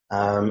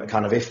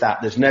 If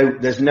that,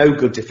 there's no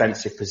good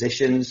defensive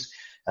positions.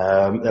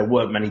 There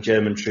weren't many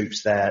German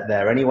troops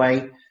there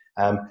anyway.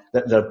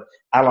 The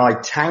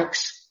Allied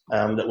tanks,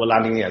 that were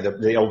landing,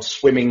 the old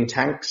swimming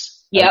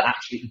tanks.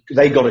 Actually,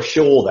 they got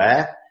ashore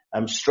there,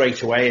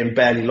 straight away and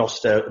barely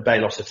lost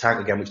a tank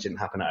again, which didn't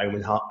happen at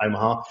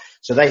Omaha.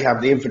 So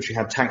the infantry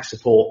had tank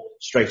support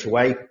straight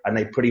away, and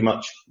they pretty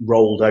much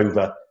rolled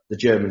over the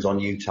Germans on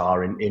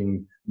Utah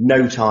in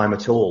no time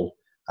at all.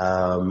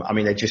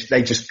 They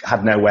just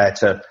had nowhere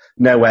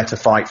to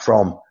fight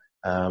from.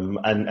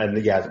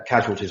 The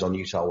casualties on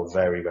Utah were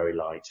very, very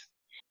light.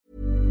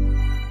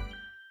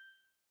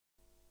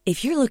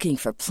 If you're looking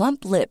for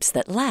plump lips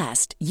that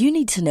last, you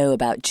need to know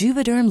about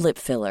Juvederm lip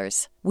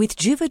fillers. With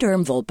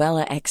Juvederm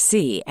Volbella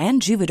XC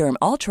and Juvederm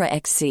Ultra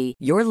XC,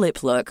 your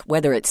lip look,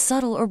 whether it's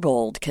subtle or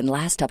bold, can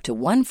last up to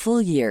 1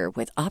 full year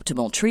with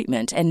optimal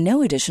treatment and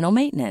no additional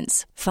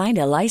maintenance. Find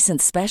a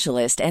licensed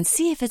specialist and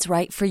see if it's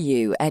right for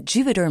you at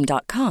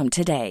Juvederm.com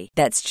today.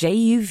 That's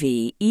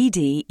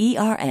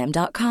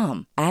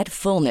JUVEDERM.com. Add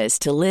fullness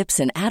to lips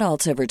in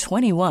adults over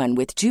 21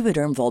 with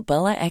Juvederm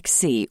Volbella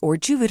XC or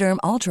Juvederm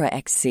Ultra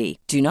XC.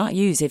 Do not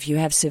use if you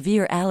have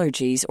severe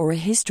allergies or a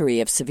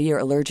history of severe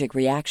allergic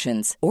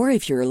reactions, or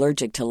if you're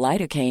allergic to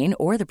lidocaine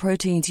or the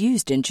proteins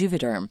used in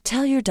Juvederm.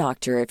 Tell your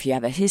doctor if you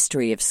have a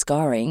history of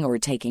scarring or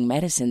taking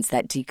medicines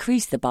that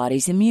decrease the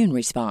body's immune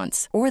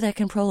response or that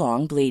can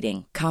prolong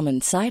bleeding. Common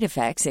side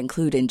effects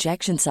include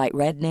injection site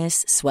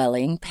redness,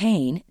 swelling,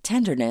 pain,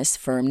 tenderness,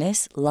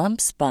 firmness,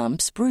 lumps,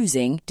 bumps,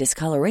 bruising,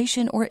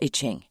 discoloration, or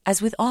itching. As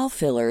with all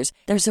fillers,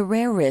 there's a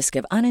rare risk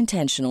of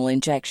unintentional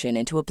injection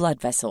into a blood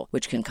vessel,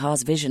 which can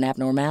cause vision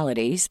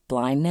abnormalities,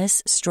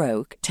 blindness,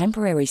 stroke,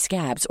 temporary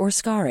scabs, or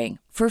scarring.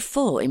 For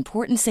full,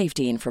 important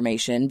safety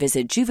information,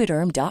 visit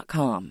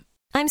Juvederm.com.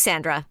 I'm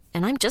Sandra,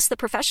 and I'm just the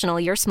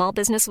professional your small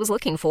business was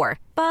looking for.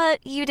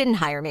 But you didn't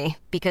hire me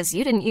because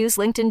you didn't use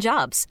LinkedIn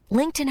Jobs.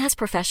 LinkedIn has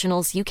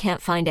professionals you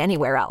can't find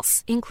anywhere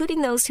else,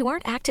 including those who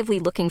aren't actively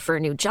looking for a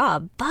new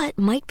job, but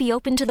might be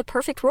open to the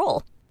perfect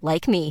role,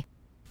 like me.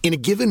 In a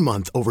given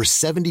month, over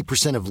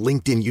 70% of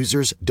LinkedIn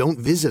users don't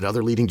visit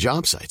other leading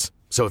job sites.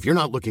 So if you're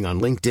not looking on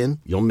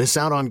LinkedIn, you'll miss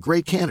out on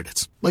great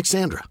candidates like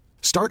Sandra.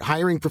 Start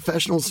hiring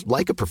professionals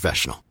like a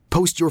professional.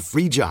 Post your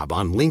free job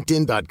on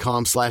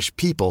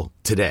linkedin.com/people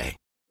today.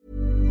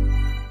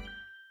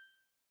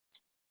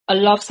 I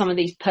love some of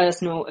these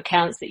personal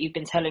accounts that you've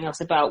been telling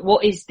us about.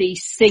 What is the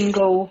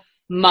single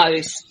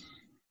most,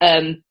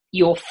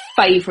 your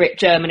favourite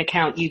German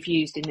account you've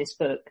used in this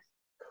book?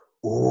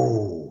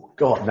 Oh,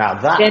 God,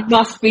 now that... There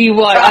must be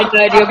one. I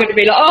know you're going to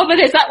be like, oh, but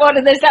there's that one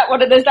and there's that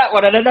one and there's that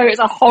one. And I know it's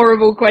a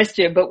horrible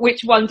question, but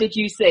which one did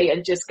you see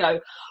and just go,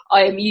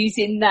 I am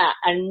using that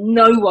and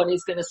no one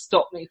is going to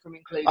stop me from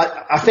including it?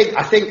 I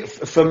think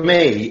for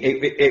me,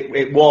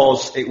 it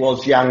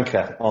was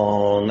Janka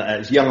on,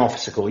 it's a young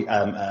officer called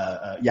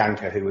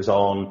Janka who was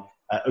on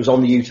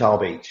the Utah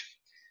beach.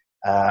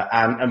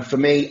 And for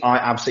me, I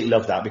absolutely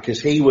love that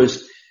because he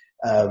was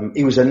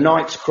a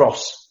Knight's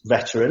Cross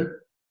veteran.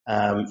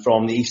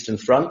 From the Eastern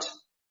Front,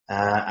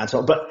 and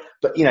so, but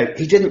you know,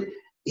 he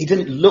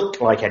didn't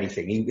look like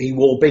anything. He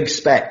wore big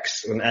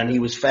specs and he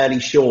was fairly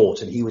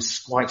short and he was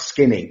quite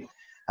skinny.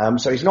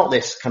 So he's not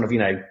this kind of, you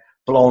know,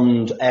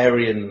 blonde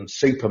Aryan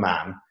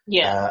Superman.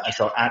 Yeah.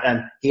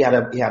 And he had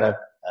a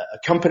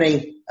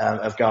company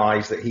of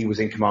guys that he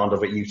was in command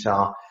of at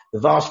Utah.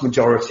 The vast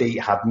majority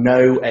had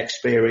no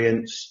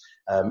experience,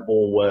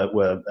 or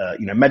were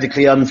you know,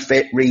 medically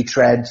unfit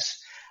retreads.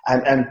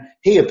 And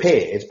he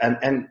appeared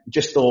and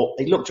just thought,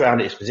 he looked around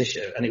at his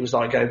position and it was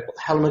like, what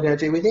the hell am I going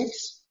to do with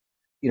this?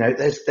 You know,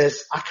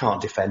 I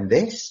can't defend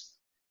this.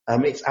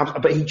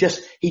 But he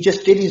just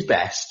did his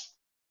best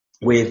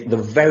with the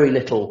very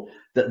little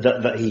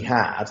that he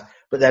had.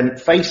 But then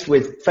faced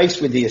with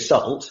the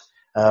assault,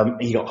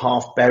 he got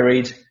half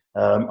buried,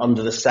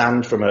 under the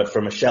sand from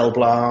a shell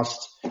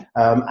blast.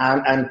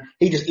 And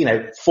he just, you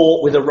know,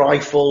 fought with a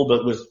rifle,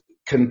 but was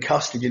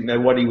concussed. He didn't know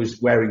where he was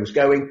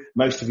going.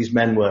 Most of his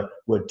men were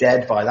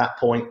dead by that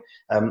point.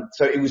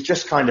 So it was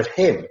just kind of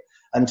him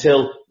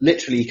until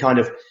literally he kind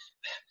of,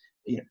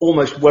 you know,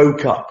 almost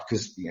woke up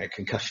because, you know,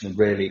 concussion had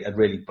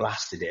really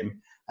blasted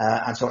him.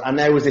 And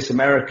there was this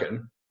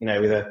American, you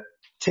know, with a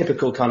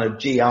typical kind of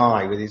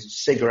GI with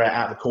his cigarette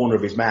out the corner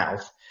of his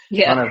mouth.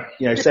 Yeah. Kind of,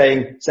 you know,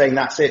 saying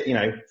that's it, you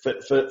know,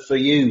 for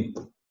you,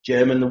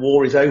 German, the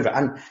war is over.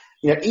 And,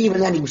 you know, even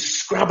then he was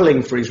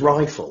scrabbling for his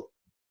rifle.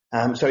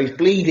 So he's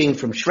bleeding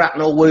from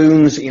shrapnel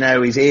wounds, you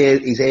know, his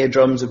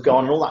eardrums have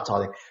gone and all that type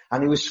of thing.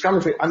 And he was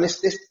scrambling for it. And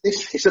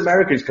this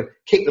American's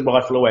kicked the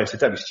rifle away and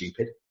said, don't be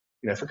stupid,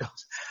 you know, for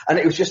God's. And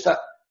it was just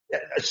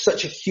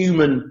such a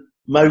human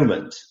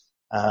moment.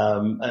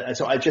 And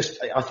so I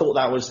thought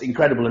that was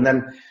incredible. And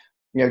then,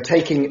 you know,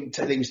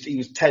 he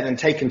was taken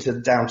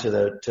down to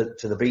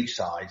the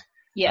beachside,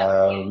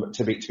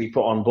 to be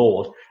put on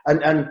board.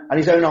 And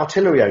his own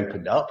artillery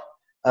opened up.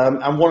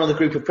 And one of the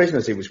group of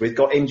prisoners he was with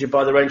got injured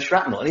by their own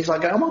shrapnel. And he's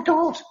like, oh my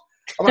God,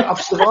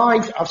 I've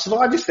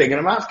survived this thing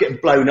and I'm about to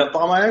get blown up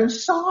by my own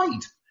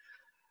side.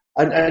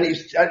 And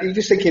you're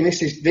just thinking,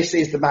 this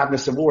is the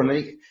madness of war.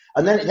 And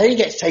then he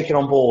gets taken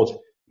on board,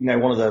 you know,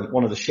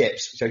 one of the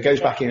ships. So he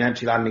goes back in an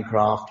empty landing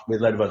craft with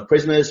a load of other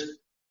prisoners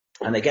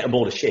and they get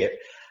aboard a ship.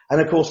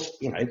 And of course,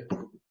 you know,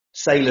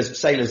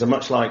 sailors are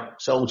much like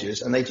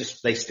soldiers and they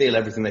steal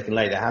everything they can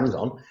lay their hands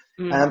on.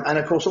 And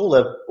of course, all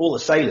the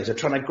sailors are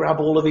trying to grab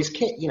all of his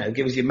kit, you know,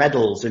 give us your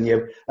medals and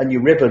your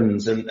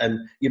ribbons and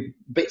your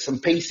bits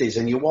and pieces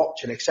and your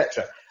watch and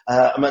etc.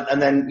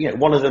 And then, you know,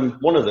 one of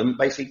them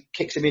basically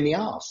kicks him in the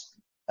arse,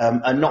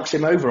 and knocks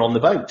him over on the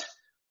boat.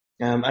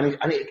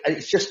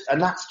 That's just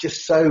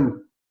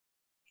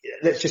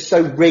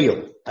so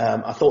real.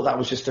 I thought that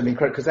was just an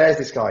incredible, because there's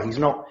this guy, he's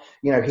not,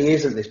 you know, he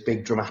isn't this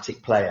big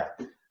dramatic player.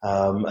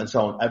 and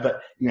so on.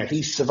 But,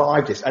 he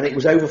survived this, and it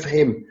was over for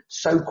him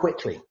so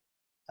quickly,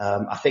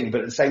 I think.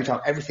 But at the same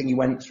time, everything he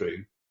went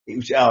through, it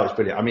was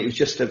brilliant. I mean,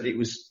 it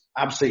was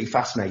absolutely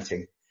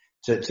fascinating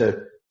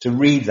to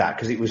read that,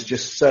 because it was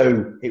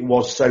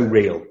so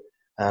real.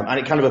 And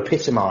it kind of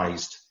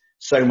epitomised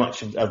so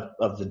much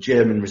of the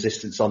German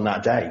resistance on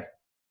that day.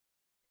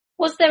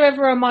 Was there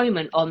ever a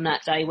moment on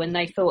that day when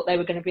they thought they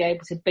were going to be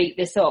able to beat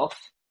this off?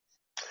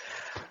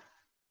 I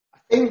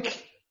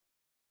think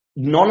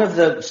none of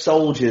the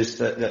soldiers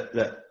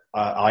that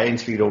I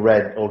interviewed or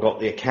read or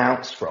got the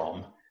accounts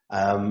from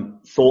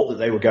thought that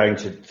they were going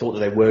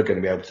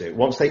to be able to.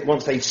 Once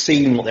they'd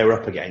seen what they were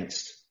up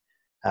against,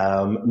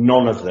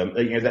 none of them,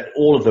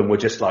 all of them were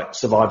just like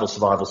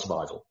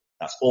survival.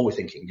 That's all we're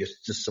thinking,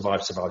 just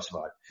survive.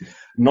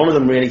 None of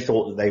them really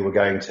thought that they were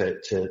going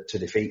to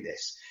defeat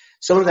this.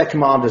 Some of their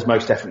commanders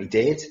most definitely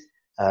did.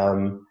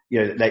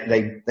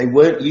 They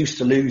weren't used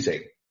to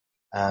losing.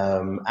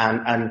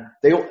 And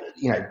they,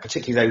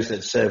 particularly those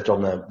that served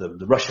on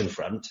the Russian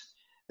front,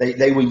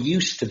 they were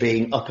used to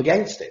being up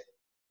against it.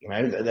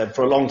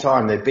 For a long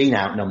time they'd been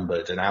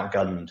outnumbered and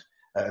outgunned,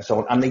 and so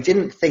on, and they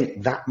didn't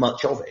think that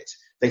much of it.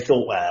 They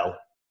thought, well,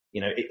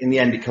 in the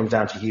end it comes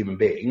down to human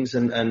beings,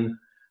 and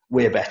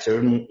we're better,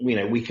 and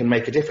we can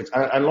make a difference.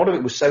 And a lot of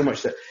it was so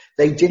much that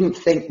they didn't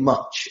think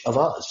much of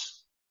us.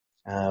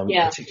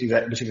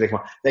 Particularly,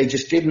 they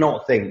just did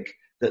not think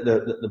that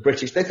the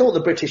British. They thought the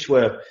British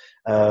were,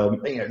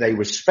 they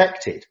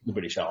respected the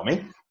British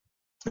Army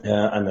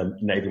and the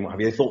Navy and what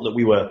have you. They thought that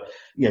we were,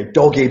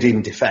 dogged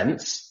in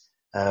defence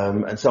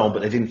and so on,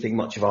 but they didn't think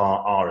much of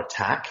our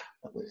attack.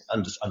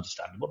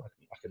 Understandable.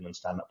 I can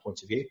understand that point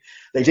of view.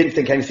 They didn't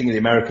think anything of the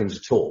Americans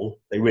at all.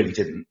 They really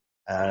didn't.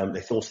 They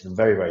thought of them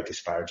very, very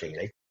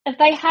disparagingly. Have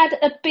they had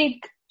a big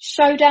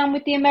showdown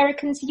with the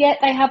Americans yet?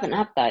 They haven't,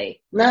 have they?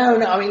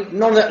 No. I mean,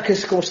 none of that,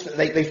 because of course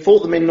they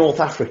fought them in North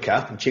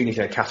Africa,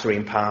 Tunisia,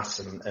 Catherine Pass,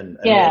 and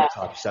all that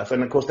type of stuff.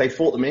 And of course they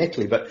fought them in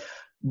Italy, but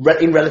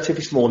in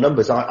relatively small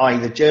numbers. I.e.,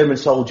 the German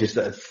soldiers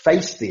that had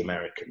faced the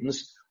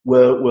Americans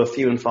were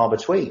few and far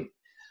between.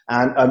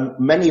 And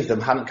many of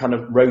them hadn't kind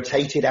of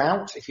rotated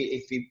out, if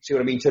you see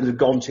what I mean, in terms of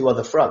gone to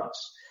other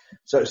fronts.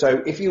 So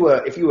if you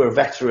were a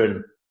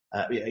veteran,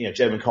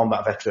 German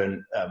combat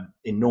veteran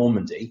in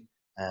Normandy,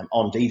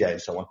 on D-Day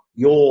and so on,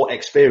 your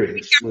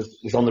experience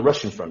was on the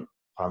Russian front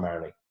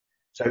primarily.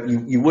 So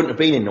you wouldn't have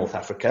been in North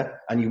Africa,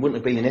 and you wouldn't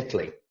have been in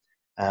Italy.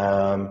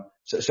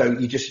 So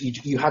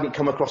you hadn't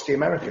come across the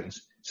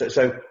Americans.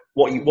 So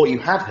what you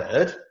had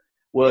heard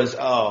was,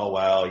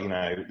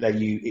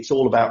 it's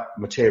all about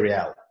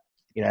materiel.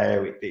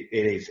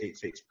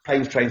 It's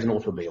planes, trains, and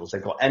automobiles.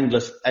 They've got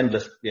endless,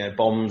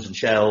 bombs and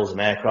shells and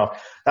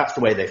aircraft. That's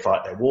the way they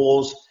fight their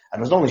wars.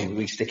 And as long as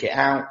we stick it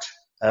out,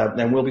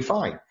 then we'll be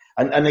fine.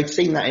 And they'd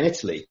seen that in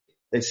Italy.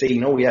 They'd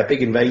seen,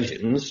 big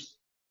invasions,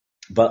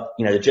 but,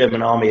 the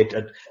German army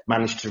had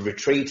managed to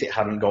retreat. It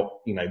hadn't got,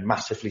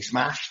 massively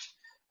smashed,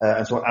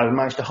 and so on. And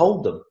managed to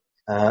hold them,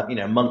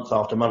 month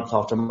after month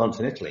after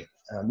month in Italy,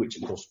 which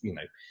of course,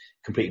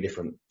 completely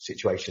different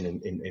situation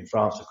in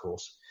France, of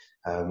course.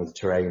 With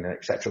terrain and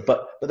etc.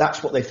 But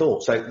that's what they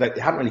thought. So they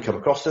hadn't really come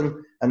across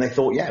them, and they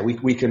thought,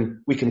 we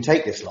can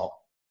take this lot.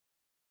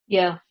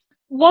 Yeah.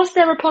 Was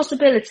there a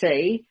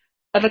possibility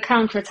of a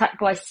counterattack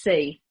by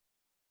sea?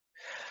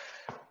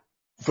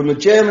 From the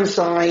German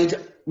side,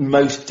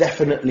 most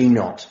definitely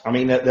not. I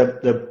mean,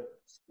 the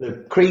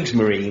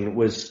Kriegsmarine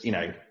was,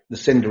 the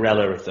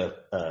Cinderella of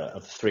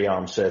the three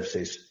armed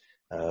services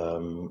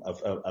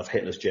of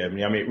Hitler's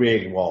Germany. I mean, it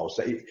really was.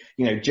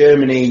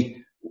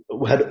 Germany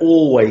had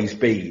always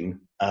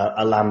been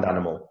a land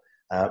animal.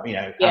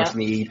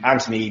 Anthony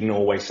Eden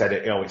always said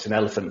it. It's an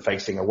elephant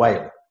facing a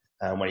whale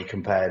when he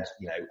compared,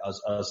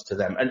 us to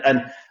them.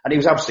 And he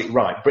was absolutely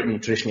right. Britain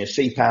traditionally a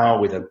sea power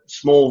with a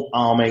small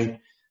army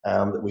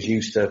that was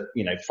used to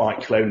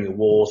fight colonial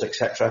wars,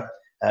 etc.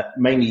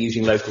 Mainly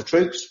using local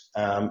troops,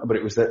 but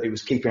it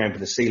was keeping open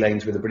the sea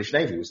lanes with the British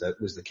Navy was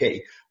the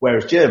key.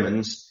 Whereas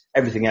Germans,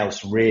 everything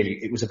else really,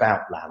 it was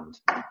about land.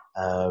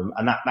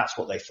 And that's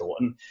what they thought.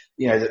 And,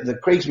 the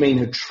Kriegsmarine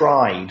had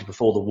tried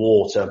before the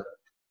war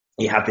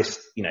he had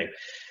this,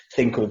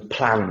 thing called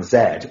Plan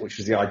Z, which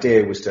was the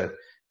idea was to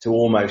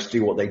almost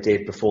do what they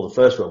did before the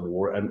First World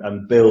War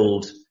and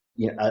build,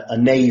 a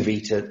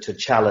navy to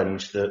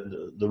challenge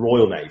the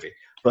Royal Navy.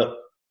 But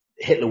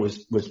Hitler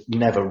was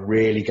never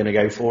really going to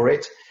go for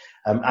it.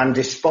 And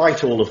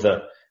despite all of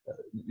the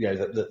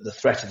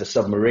threat of the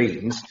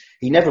submarines,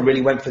 he never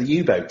really went for the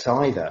U-boats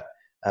either.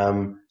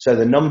 So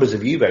the numbers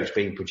of U-boats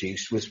being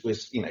produced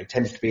was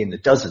tended to be in the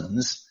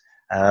dozens,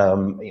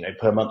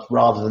 per month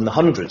rather than the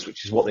hundreds,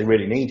 which is what they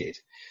really needed.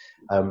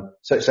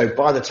 So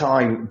by the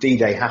time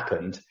D-Day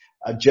happened,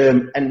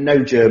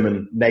 no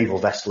German naval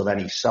vessel of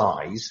any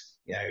size,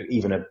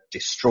 even a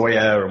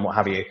destroyer and what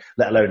have you,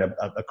 let alone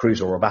a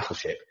cruiser or a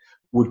battleship,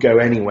 would go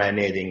anywhere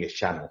near the English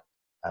Channel,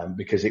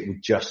 because it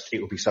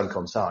would be sunk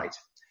on sight.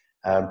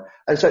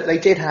 And so they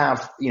did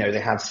have, they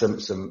had some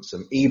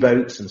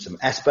E-boats and some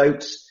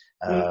S-boats,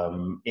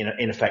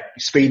 in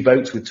effect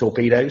speedboats with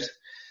torpedoes.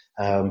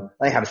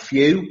 They had a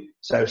few,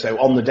 So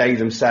on the day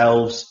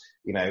themselves,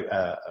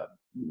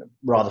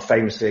 rather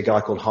famously, a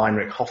guy called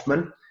Heinrich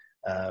Hoffmann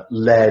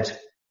led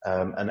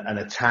an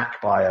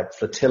attack by a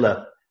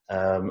flotilla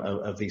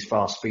of these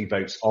fast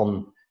speedboats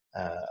on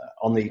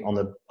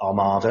the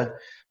Armada,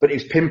 but it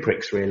was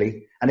pinpricks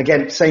really. And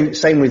again, same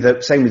with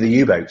the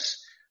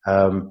U-boats.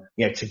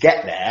 To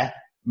get there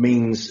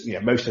means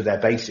most of their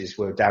bases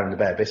were down in the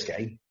Bay of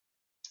Biscay,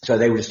 so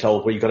they were just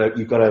told, well, you've got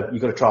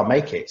to try and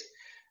make it.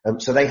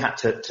 So they had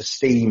to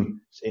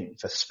steam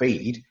for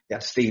speed. They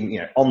had to steam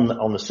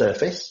on the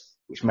surface,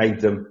 which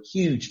made them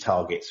huge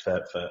targets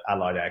for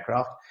Allied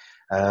aircraft,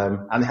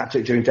 and they had to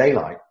do it during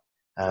daylight.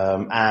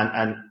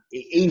 And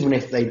even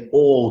if they'd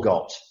all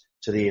got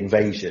to the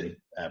invasion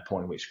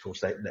point, which of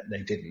course they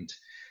didn't,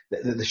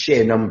 the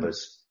sheer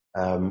numbers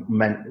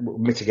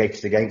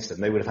mitigated against them.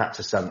 They would have had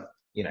to sink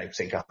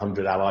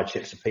 100 Allied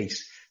ships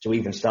apiece to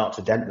even start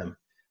to dent them.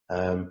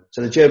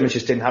 So the Germans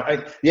just didn't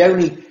have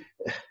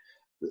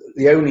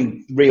the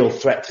only real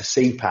threat to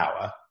sea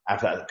power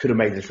after that could have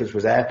made the difference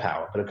was air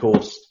power. But of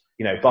course,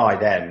 by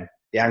then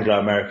the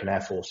Anglo-American air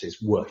forces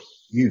were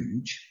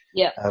huge.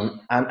 Yeah.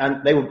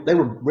 And they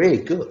were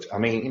really good. I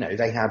mean,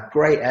 they had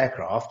great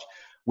aircraft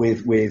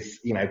with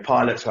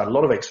pilots who had a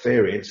lot of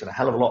experience and a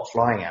hell of a lot of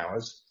flying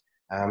hours.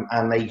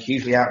 And they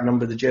hugely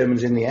outnumbered the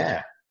Germans in the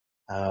air.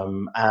 I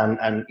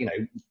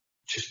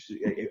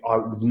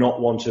would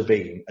not want to have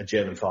been a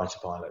German fighter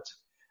pilot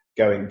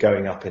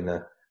going up in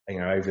the,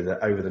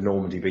 over the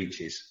Normandy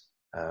beaches,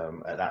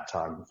 at that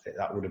time.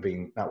 That would have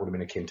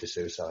been akin to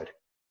suicide.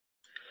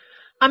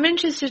 I'm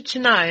interested to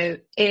know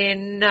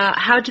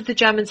how did the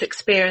Germans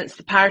experience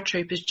the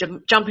paratroopers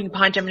jumping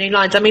behind enemy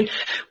lines? I mean,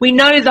 we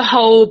know the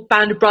whole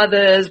Band of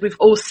Brothers. We've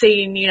all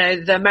seen,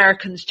 the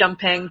Americans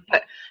jumping.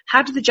 But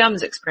how did the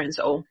Germans experience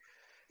it all?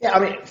 Yeah, I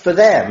mean, for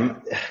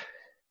them,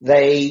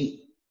 they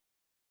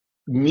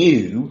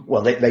knew,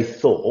 they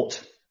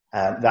thought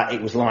that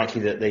it was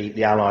likely that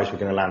the Allies were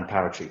going to land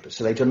paratroopers.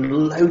 So they'd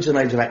done loads and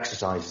loads of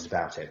exercises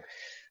about it.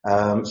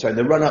 So in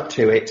the run up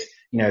to it,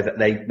 that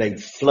they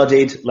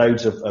flooded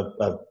loads of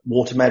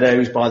water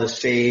meadows by the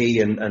sea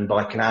and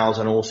by canals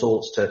and all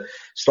sorts to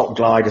stop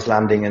gliders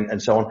landing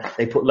and so on.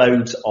 They put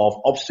loads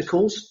of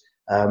obstacles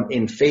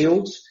in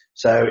fields.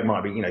 So it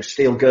might be,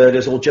 steel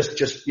girders or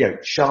just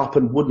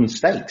sharpened wooden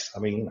stakes. I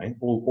mean,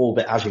 all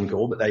a bit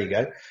Agincourt, but there you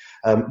go.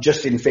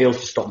 Just in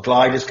fields to stop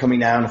gliders coming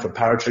down for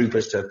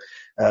paratroopers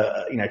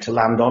to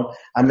land on.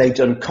 And they've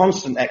done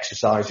constant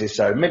exercises.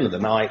 So middle of the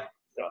night,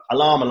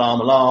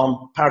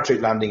 alarm,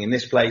 paratroop landing in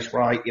this place,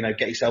 right? Get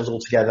yourselves all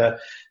together.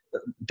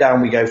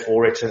 Down we go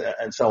for it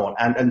and so on.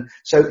 And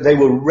so they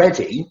were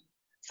ready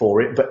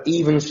for it, but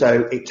even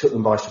so, it took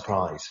them by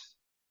surprise.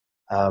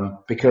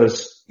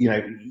 Because,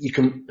 you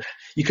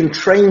can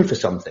train for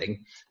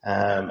something,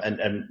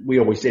 and we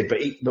always did,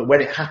 but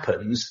when it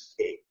happens,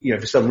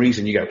 for some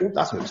reason you go, oh,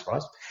 that's no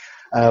surprise.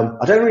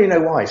 I don't really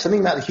know why.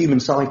 Something about the human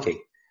psyche.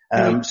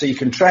 So you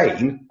can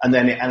train and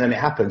then it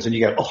happens and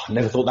you go, oh, I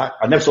never saw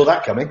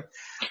that coming.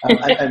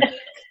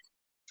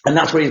 And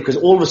that's really because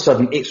all of a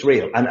sudden it's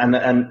real.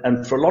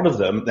 And for a lot of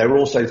them, they were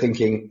also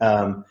thinking,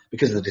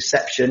 because of the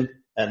deception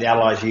the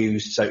Allies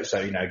used. So,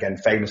 again,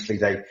 famously,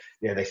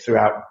 they threw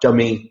out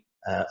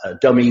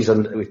dummies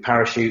with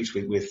parachutes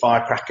with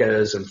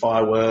firecrackers and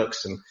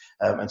fireworks and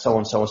so on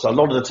and so on. So a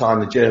lot of the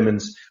time the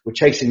Germans were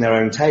chasing their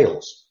own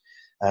tails.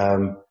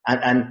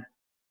 And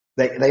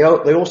they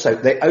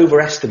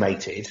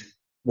overestimated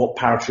what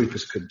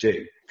paratroopers could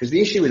do. Because the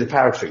issue with a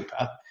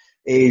paratrooper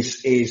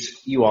is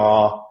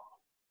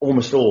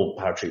almost all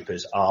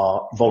paratroopers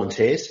are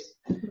volunteers.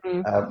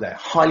 Mm-hmm. They're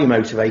highly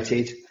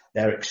motivated.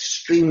 They're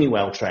extremely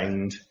well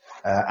trained,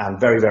 and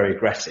very, very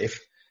aggressive.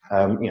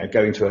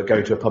 Going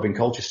to a pub in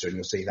Colchester and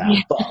you'll see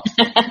that.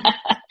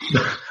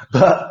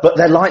 But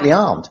they're lightly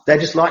armed. They're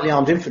just lightly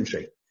armed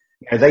infantry.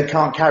 They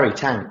can't carry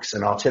tanks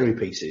and artillery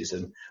pieces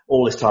and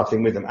all this type of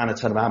thing with them and a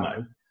ton of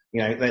ammo.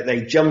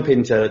 They jump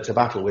into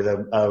battle with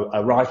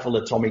a rifle,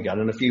 a Tommy gun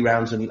and a few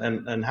rounds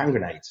and hand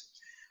grenades.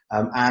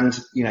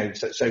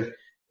 So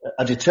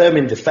a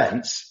determined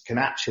defense can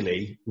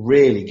actually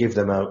really give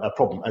them a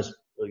problem, as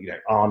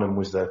Arnhem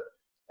was the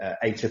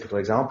atypical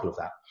example of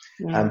that.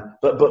 Yeah.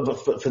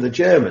 But for the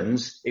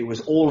Germans, it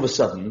was all of a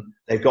sudden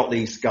they've got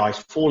these guys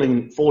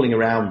falling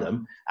around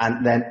them,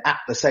 and then at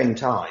the same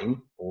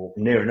time, or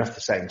near enough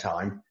the same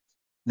time,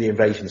 the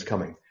invasion's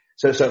coming.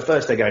 So at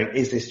first they're going,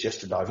 is this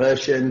just a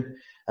diversion?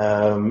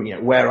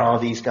 Where are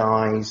these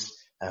guys?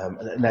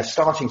 And they're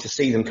starting to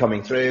see them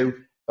coming through,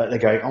 but they're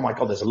going, oh my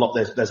God, there's a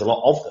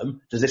lot of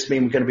them. Does this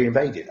mean we're going to be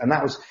invaded? And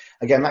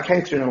that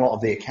came through in a lot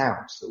of the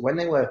accounts, that when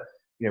they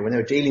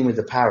were dealing with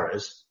the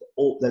paras,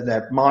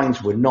 their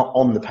minds were not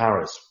on the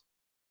paras.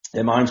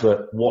 Their minds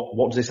were,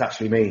 what does this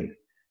actually mean?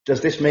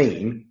 Does this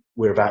mean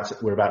we're about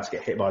to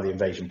get hit by the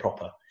invasion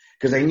proper?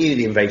 Because they knew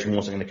the invasion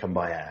wasn't going to come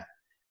by air.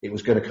 It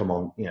was going to come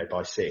on,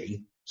 by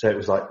sea. So it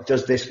was like,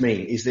 does this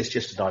mean, is this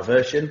just a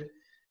diversion?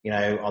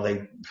 Are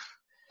they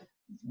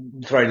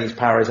throwing these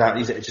paras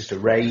out? Is it just a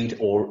raid?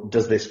 Or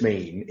does this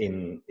mean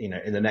in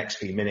the next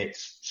few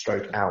minutes,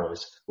 /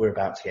 hours, we're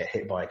about to get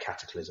hit by a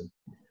cataclysm?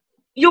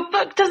 your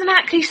book doesn't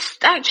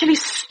actually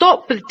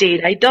stop with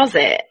D-Day, does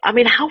it? I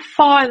mean, how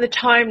far in the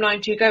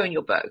timeline do you go in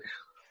your book?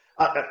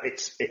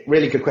 It's a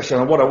really good question.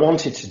 And what I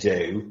wanted to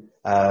do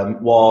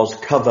was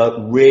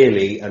cover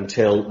really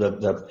until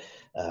the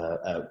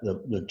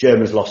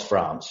Germans lost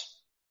France.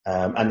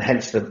 And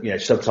hence the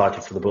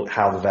subtitle for the book,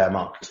 How the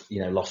Wehrmacht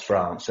lost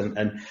France,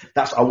 and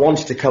that's, I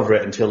wanted to cover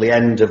it until the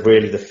end of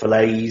really the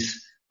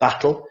Falaise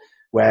battle,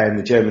 when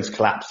the Germans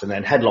collapsed and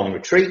then headlong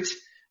retreat,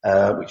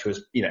 which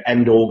was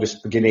end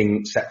August,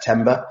 beginning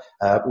September,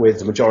 with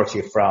the majority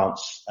of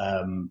France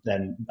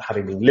then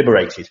having been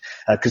liberated,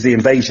 because the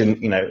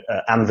invasion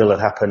Anvil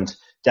had happened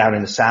down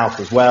in the south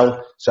as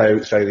well. So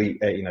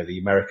the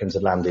Americans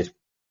had landed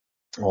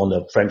on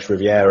the French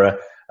Riviera.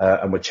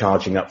 And we're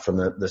charging up from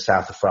the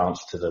south of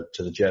France to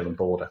the German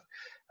border,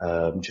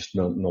 just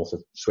north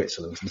of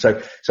Switzerland. And so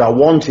I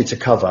wanted to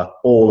cover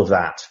all of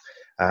that,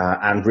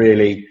 and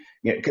really,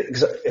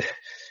 because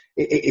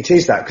it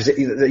is that, because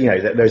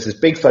there's this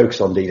big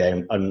focus on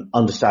D-Day, and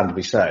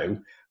understandably so.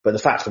 But the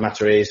fact of the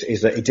matter is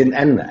that it didn't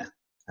end there.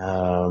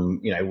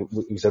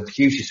 It was a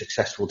hugely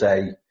successful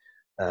day,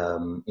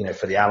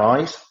 for the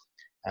Allies.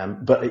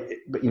 But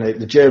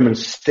the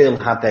Germans still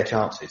had their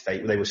chances.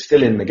 They were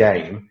still in the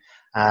game.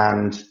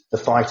 And the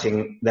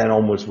fighting then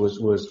onwards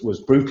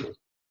was brutal.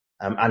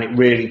 And it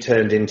really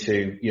turned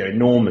into,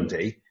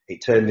 Normandy, it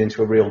turned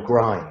into a real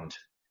grind.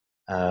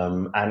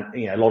 And,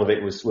 a lot of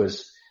it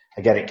was,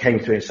 again, it came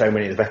through in so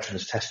many of the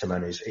veterans'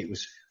 testimonies. It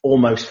was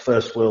almost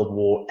First World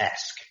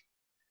War-esque,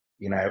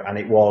 and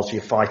it was,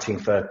 you're fighting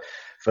for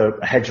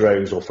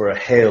hedgerows or for a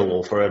hill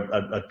or for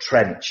a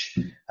trench.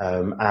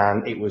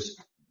 And it was,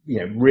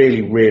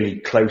 really,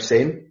 really close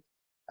in.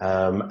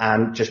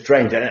 And just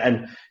drained.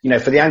 And,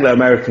 for the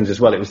Anglo-Americans as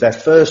well, it was their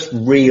first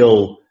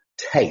real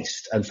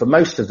taste. And for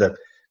most of the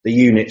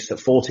units that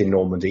fought in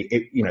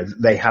Normandy,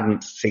 they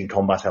hadn't seen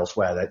combat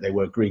elsewhere. They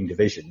were green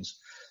divisions.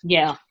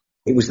 Yeah.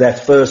 It was their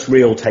first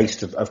real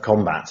taste of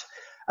combat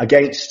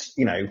against,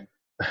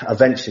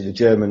 eventually the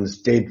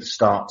Germans did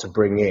start to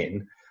bring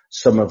in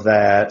some of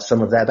their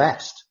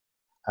best.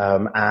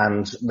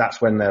 And that's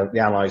when the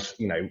Allies,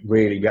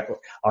 really,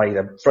 i.e.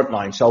 the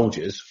frontline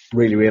soldiers,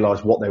 really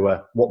realised what they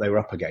were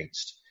up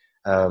against.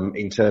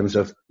 In terms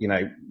of,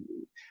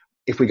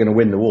 if we're going to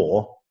win the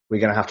war, we're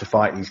going to have to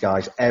fight these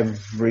guys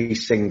every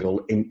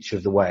single inch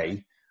of the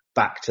way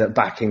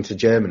back into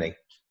Germany.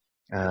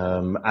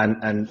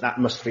 And that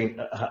must have been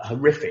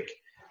horrific.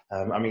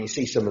 You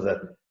see some of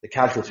the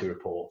casualty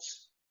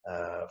reports,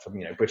 from,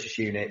 British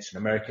units and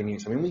American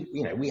units.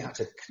 We had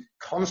to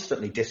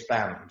constantly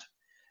disband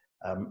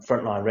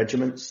frontline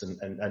regiments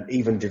and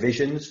even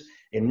divisions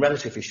in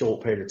relatively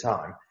short period of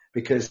time,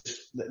 because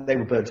they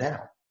were burnt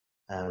out.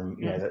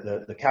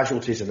 The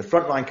casualties and the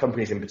frontline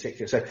companies in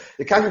particular. So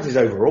the casualties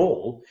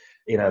overall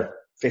in a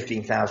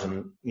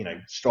 15,000,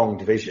 strong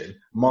division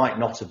might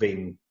not have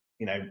been,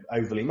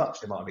 overly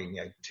much. They might have been,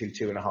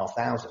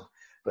 2,500,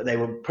 but they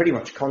were pretty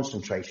much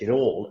concentrated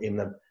all in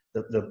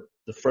the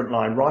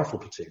frontline rifle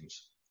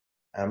platoons.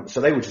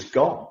 So they were just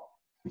gone.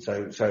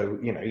 So,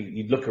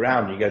 you look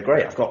around and you go,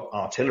 great, I've got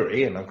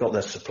artillery and I've got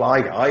the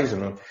supply guys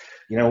and,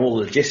 all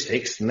the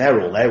logistics, and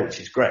they're all there, which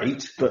is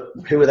great, but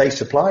who are they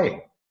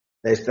supplying?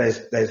 There's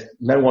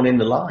no one in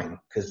the line,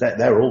 because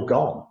they're all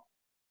gone.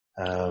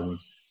 And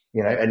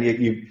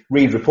you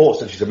read reports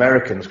such as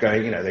Americans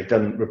going, they've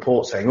done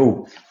reports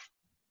saying,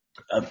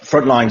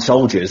 frontline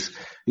soldiers,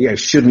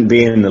 shouldn't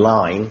be in the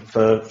line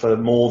for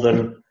more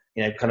than,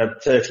 kind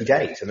of 30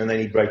 days, and then they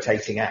need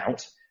rotating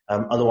out.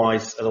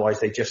 Otherwise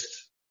they just,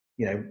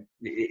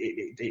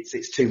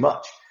 it's too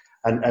much.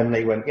 And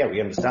they went, yeah,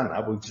 we understand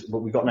that,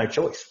 but we've got no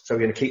choice. So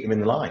we're going to keep them in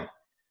the line.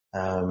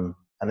 And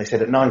they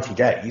said at 90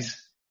 days,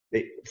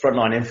 the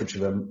frontline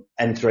infantrymen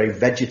enter a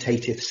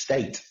vegetative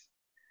state.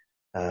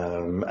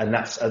 And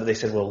they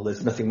said, well,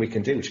 there's nothing we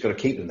can do. We've just got to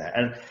keep them there.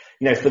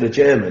 And, for the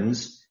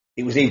Germans,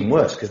 it was even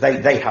worse, because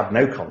they had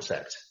no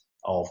concept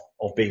of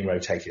being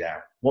rotated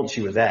out. Once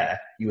you were there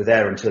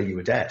until you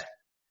were dead,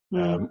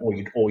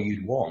 or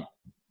you'd won.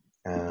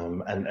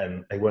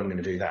 And they weren't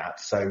going to do that.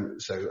 So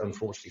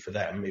unfortunately for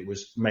them, it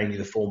was mainly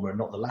the former and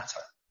not the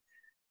latter.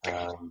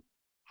 I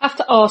have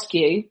to ask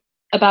you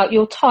about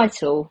your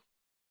title.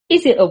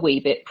 Is it a wee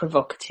bit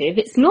provocative?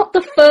 It's not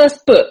the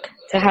first book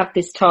to have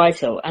this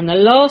title, and the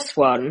last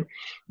one,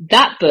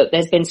 that book,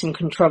 there's been some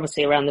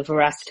controversy around the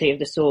veracity of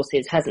the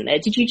sources, hasn't there?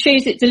 Did you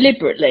choose it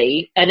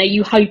deliberately, and are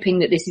you hoping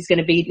that this is going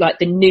to be like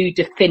the new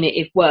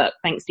definitive work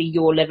thanks to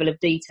your level of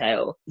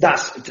detail? I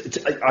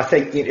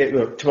think,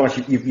 to be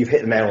honest, you've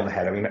hit the nail on the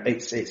head.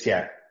 It's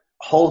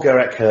Holger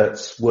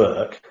Eckert's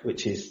work,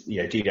 which is,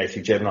 D-Day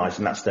through German eyes,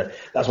 and that's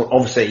what,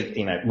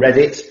 obviously, read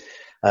it.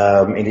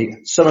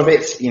 Some of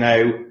it,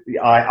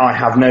 I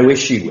have no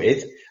issue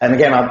with. And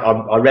again,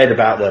 I read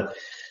about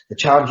the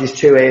challenges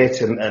to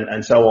it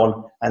and so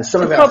on. And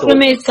some of it, the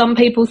problem is some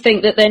people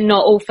think that they're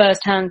not all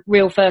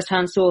real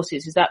first-hand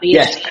sources. Is that the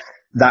issue? Yes,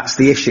 that's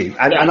the issue.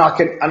 And I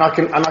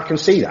can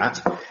see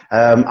that.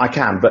 I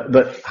can,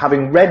 but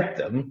having read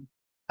them,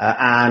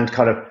 and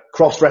kind of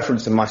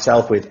cross-referencing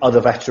myself with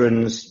other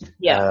veterans,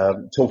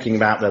 talking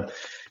about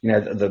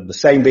the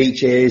same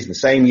beaches, the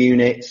same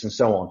units and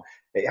so on.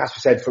 It has to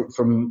be said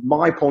from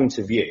my point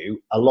of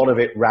view, a lot of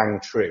it rang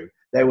true.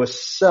 There were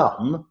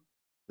some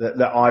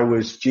that I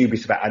was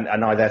dubious about,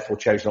 and I therefore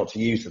chose not to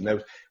use them. There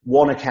was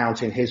one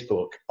account in his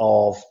book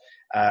of,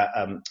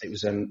 it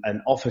was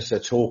an officer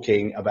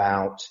talking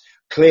about,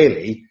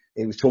 clearly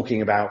it was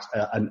talking about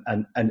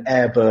an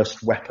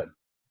airburst weapon,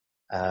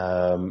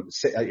 a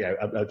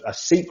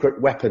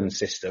secret weapon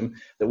system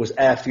that was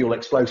air fuel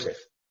explosive.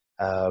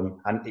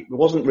 And it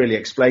wasn't really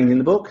explained in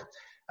the book,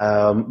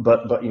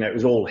 but it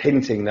was all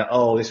hinting that,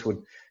 this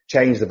would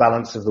change the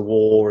balance of the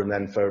war, and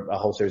then for a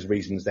whole series of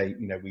reasons,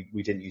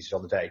 we didn't use it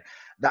on the day.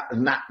 That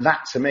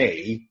to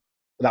me,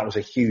 that was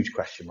a huge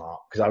question mark,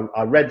 because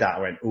I read that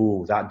and went,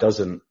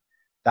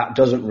 that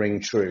doesn't ring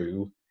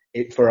true.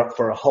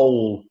 For a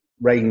whole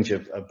range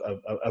of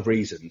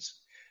reasons.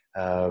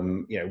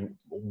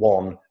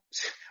 One,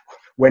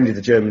 when did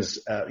the Germans,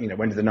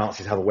 when did the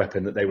Nazis have a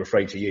weapon that they were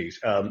afraid to use?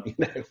 When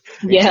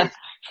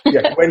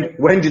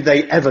did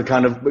they ever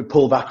kind of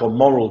pull back on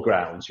moral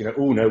grounds?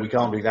 No, we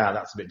can't do that.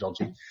 That's a bit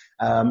dodgy.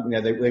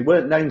 They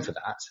weren't known for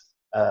that.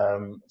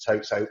 And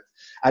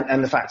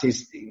the fact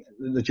is,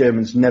 the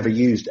Germans never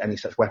used any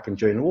such weapon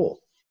during the war.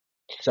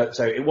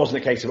 So it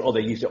wasn't a case of,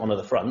 they used it on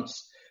other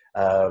fronts.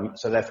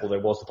 So therefore there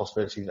was the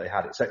possibility that they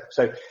had it.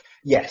 So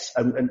yes.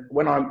 And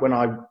when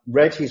I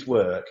read his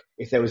work,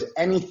 if there was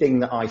anything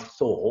that I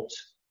thought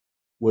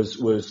was,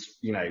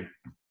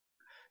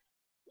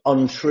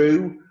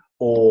 untrue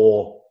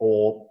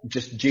or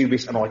just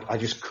dubious, and I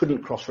just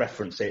couldn't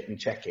cross-reference it and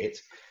check it,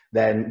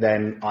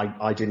 then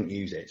I didn't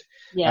use it.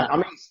 Yeah.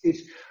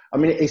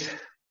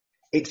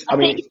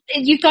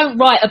 You don't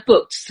write a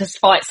book to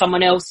spite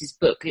someone else's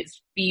book.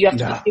 You have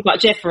to put too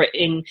much effort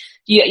in.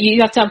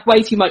 You have to have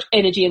way too much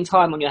energy and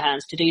time on your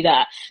hands to do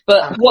that.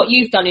 But what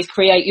you've done is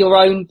create your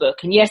own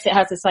book, and yes, it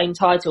has the same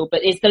title,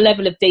 but it's the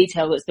level of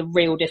detail that's the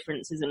real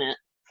difference, isn't it?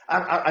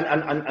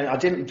 And I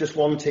didn't just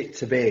want it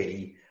to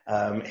be,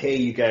 here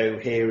you go,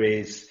 here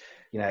is,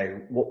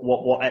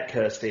 what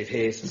Eckhurst did,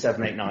 here's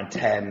 7, 8, 9,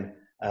 10,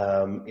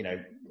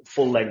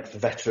 full-length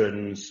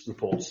veterans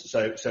reports.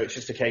 So it's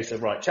just a case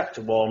of, right,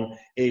 chapter 1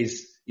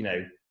 is,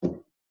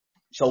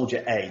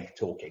 Soldier A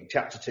talking,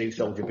 chapter 2,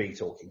 Soldier B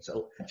talking,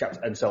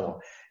 and so on.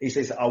 He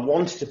says, I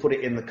wanted to put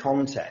it in the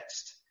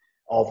context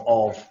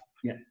of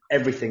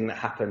everything that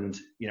happened,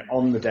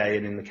 on the day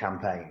and in the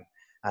campaign,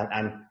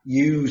 and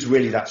use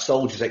really that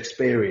soldier's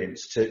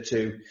experience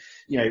to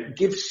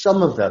give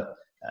some of the,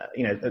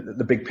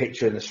 the big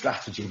picture and the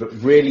strategy, but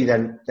really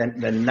then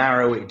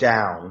narrow it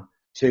down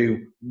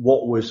to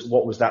what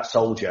was that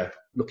soldier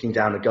looking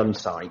down a gun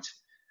sight,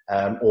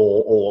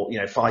 or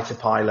fighter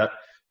pilot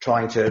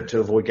trying to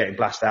avoid getting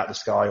blasted out of the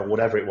sky, or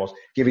whatever it was,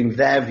 giving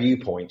their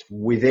viewpoint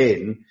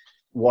within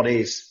what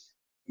is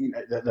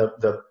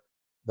the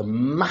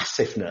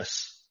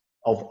massiveness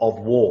of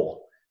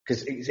war,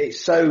 because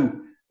it's so.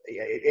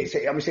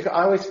 I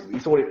always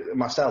thought it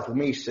myself. When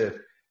we used to,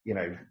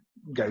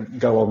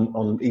 go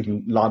on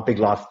even big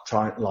live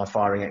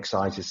firing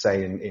exercises,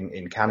 say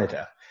in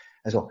Canada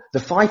as well. The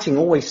fighting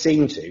always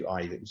seemed to, it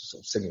was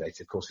sort of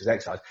simulated, of course, as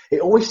exercise. It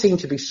always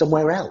seemed to be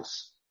somewhere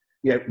else,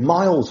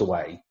 miles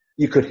away.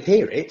 You could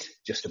hear it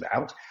just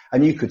about,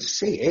 and you could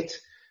see it,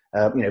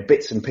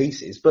 bits and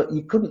pieces, but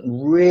you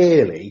couldn't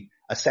really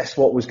assess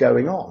what was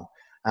going on.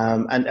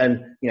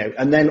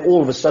 And then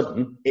all of a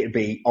sudden it'd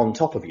be on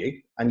top of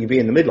you, and you'd be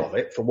in the middle of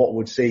it for what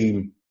would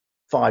seem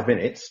 5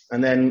 minutes,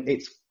 and then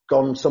it's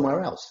gone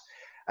somewhere else.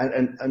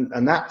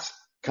 And that's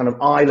kind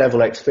of eye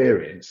level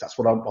experience. That's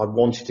what I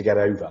wanted to get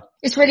over.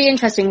 It's really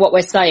interesting what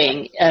we're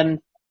saying,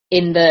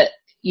 in that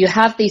you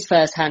have these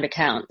first-hand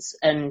accounts,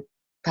 and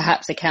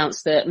perhaps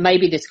accounts that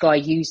maybe this guy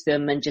used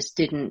them and just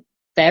didn't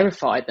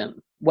verify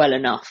them well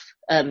enough,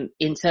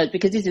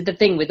 because this is the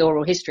thing with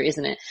oral history,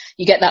 isn't it?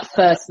 You get that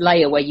first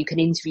layer where you can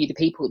interview the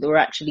people that were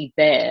actually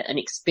there and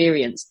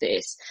experienced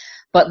this.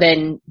 But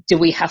then do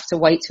we have to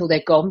wait till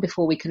they're gone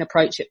before we can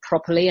approach it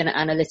properly and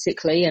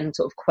analytically and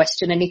sort of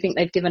question anything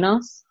they've given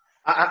us?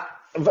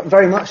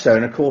 Very much so.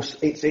 And of course,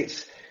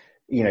 it's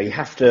you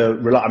have to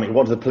rely. I mean,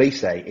 what do the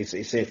police say? It's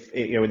if,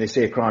 when they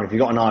see a crime, if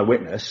you've got an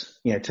eyewitness,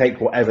 take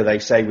whatever they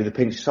say with a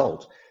pinch of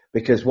salt,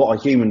 because what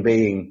a human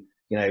being,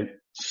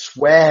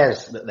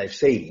 swears that they've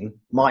seen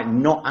might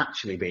not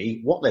actually be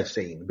what they've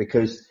seen,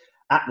 because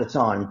at the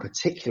time,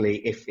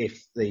 particularly if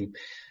the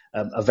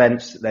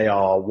events that they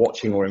are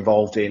watching or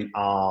involved in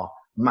are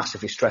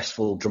massively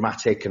stressful,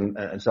 dramatic,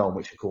 and so on,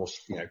 which of course,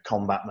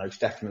 combat most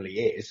definitely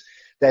is,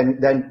 then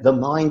the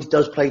mind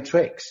does play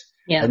tricks.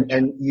 Yeah.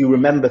 And you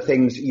remember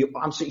things, you're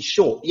absolutely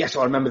sure, yes,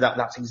 I remember that,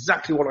 that's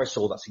exactly what I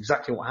saw, that's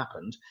exactly what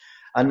happened.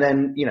 And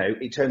then,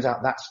 it turns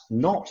out that's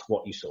not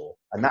what you saw,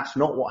 and that's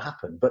not what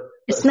happened. But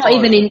it's not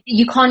even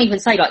you can't even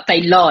say like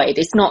they lied.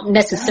 It's not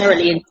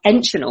necessarily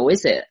intentional,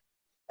 is it?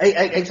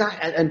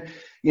 Exactly. And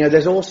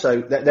there's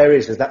also, there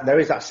is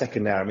that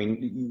second layer. I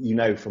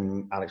mean,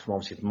 from Alex, from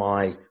obviously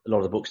a lot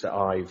of the books that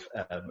I've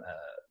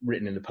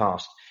written in the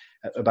past,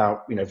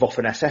 about,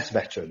 Waffen-SS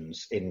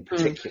veterans in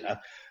particular,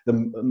 the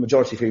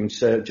majority of whom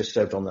just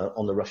served on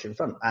the Russian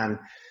front. And,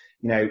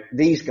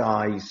 these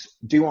guys,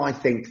 do I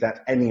think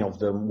that any of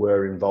them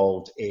were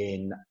involved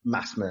in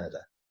mass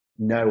murder?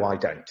 No, I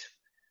don't.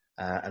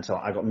 And so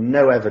I got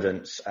no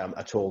evidence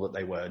at all that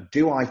they were.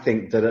 Do I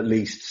think that at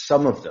least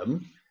some of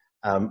them,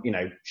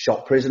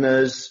 shot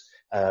prisoners,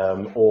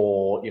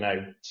 or,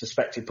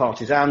 suspected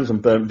partisans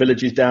and burnt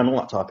villages down, all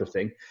that type of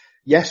thing?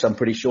 Yes, I'm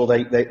pretty sure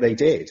they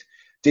did.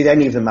 Did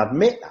any of them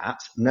admit that?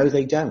 No,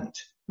 they don't.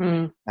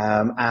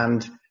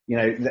 And,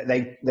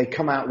 they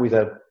come out with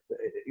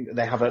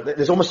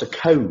there's almost a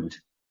code,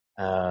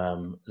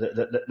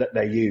 that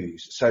they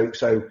use. So,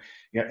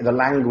 the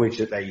language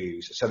that they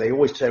use. So they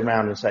always turn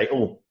around and say,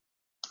 oh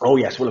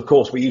yes, well, of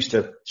course, we used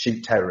to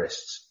shoot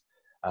terrorists,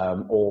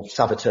 or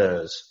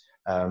saboteurs,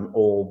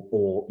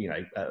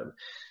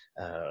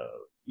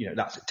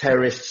 that's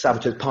terrorists,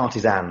 saboteurs,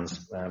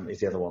 partisans, is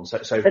the other one.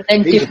 So but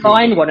then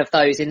define one of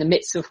those in the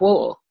midst of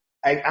war.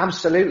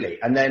 Absolutely.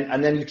 And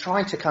then you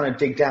try to kind of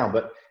dig down,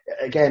 but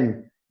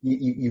again,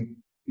 you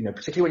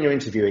particularly when you're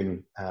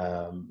interviewing,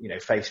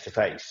 face to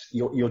face,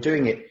 you're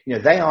doing it,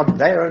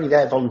 they're only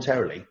there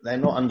voluntarily. They're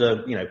not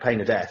under,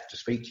 pain of death to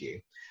speak to you.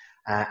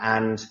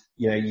 And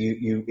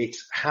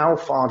it's how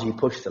far do you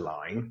push the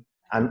line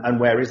and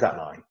where is that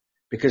line?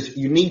 Because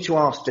you need to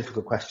ask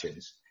difficult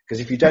questions.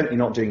 Because if you don't, you're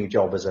not doing your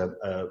job as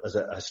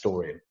a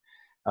historian.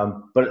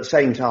 But at the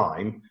same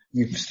time,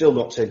 you've still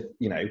got to,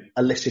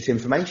 elicit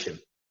information.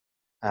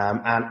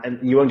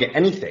 And you won't get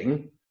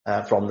anything,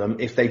 from them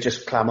if they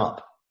just clam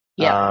up.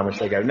 Yeah. If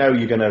they go, no,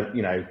 you're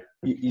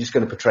just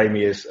going to portray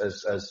me as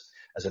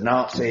a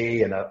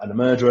Nazi and a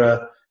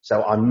murderer.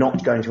 So I'm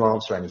not going to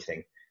answer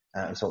anything.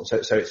 And so on. So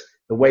it's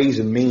the ways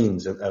and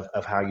means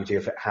of how you do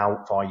it,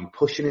 how far you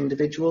push an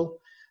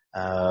individual,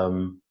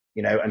 and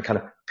kind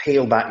of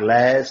peel back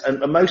layers. And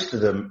most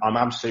of them, I'm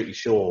absolutely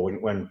sure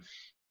when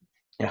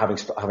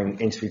having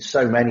interviewed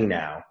so many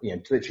now,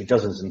 literally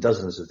dozens and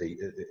dozens of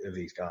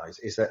these guys,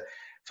 is that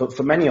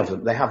for many of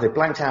them, they've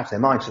blanked out of their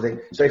mind.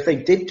 So if they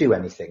did do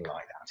anything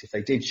like that, if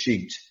they did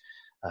shoot,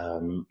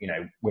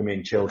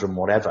 women, children,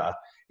 whatever,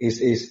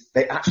 is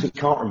they actually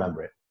can't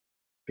remember it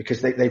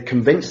because they've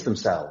convinced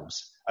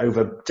themselves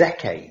over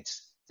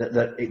decades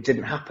that it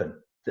didn't happen,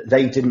 that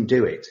they didn't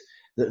do it,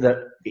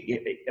 that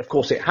of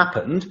course it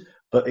happened,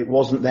 but it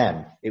wasn't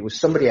them. It was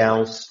somebody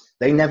else.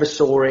 They never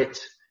saw it.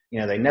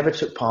 They never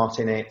took part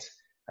in it,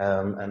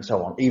 and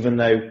so on, even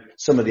though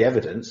some of the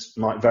evidence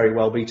might very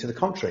well be to the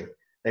contrary.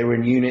 They were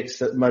in units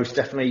that most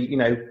definitely,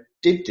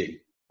 did do,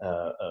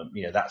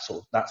 that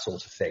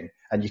sort of thing.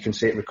 And you can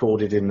see it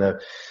recorded in the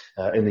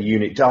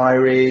unit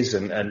diaries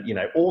and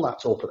all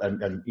that sort of,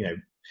 and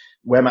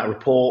Wehrmacht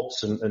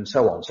reports and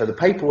so on. So the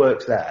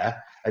paperwork's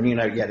there and,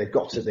 they've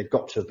got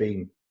to have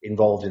been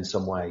involved in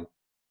some way,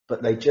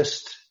 but they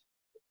just,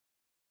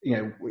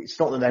 it's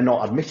not that they're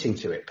not admitting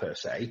to it per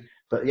se,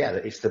 but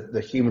it's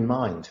the human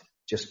mind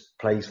just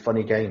plays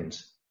funny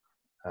games.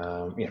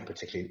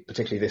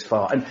 Particularly this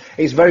far. And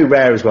it's very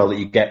rare as well that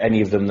you get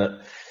any of them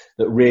that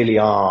really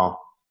are,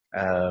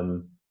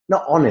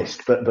 not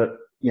honest, but,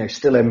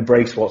 still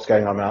embrace what's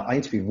going on. I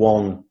interviewed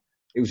one,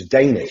 it was a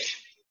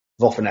Danish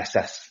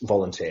Waffen-SS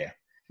volunteer.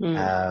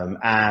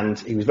 And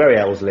he was very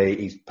elderly.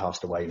 He's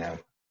passed away now.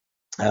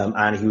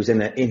 And he was in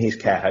his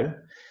care home.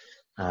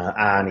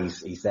 And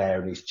he's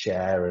there in his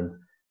chair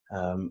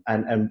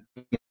and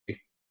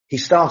he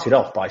started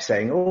off by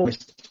saying, "Oh,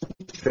 Mr.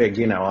 Trigg,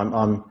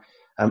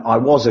 I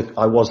was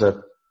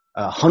a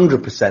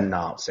 100%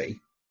 Nazi,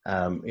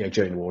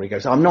 during the war." He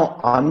goes, I'm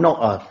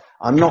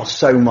not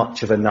so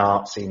much of a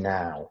Nazi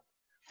now.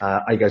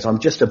 He goes, I'm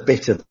just a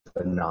bit of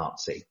a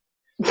Nazi.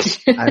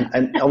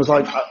 and I was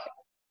like,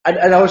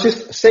 and I was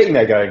just sitting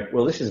there going,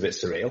 well, this is a bit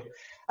surreal.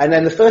 And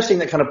then the first thing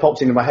that kind of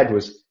popped into my head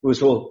was,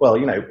 well,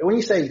 when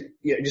you say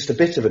just a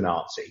bit of a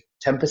Nazi,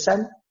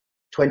 10%?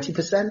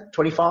 20%,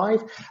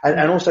 25%,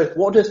 and also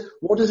what does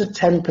a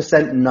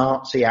 10%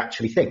 Nazi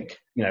actually think?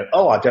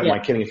 I don't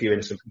mind killing a few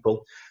innocent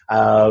people,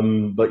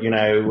 but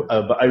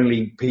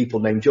only people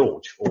named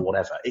George or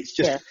whatever. It's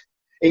just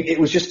it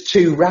was just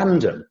too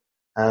random.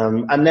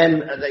 And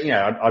then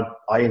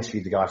I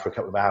interviewed the guy for a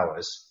couple of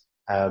hours,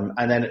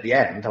 and then at the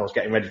end I was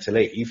getting ready to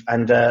leave,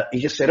 and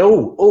he just said,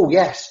 "Oh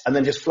yes," and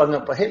then just flung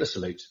up a Hitler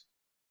salute.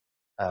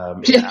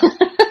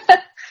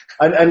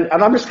 And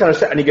I'm just kind of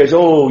sitting, and he goes,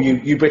 "Oh,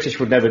 you British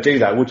would never do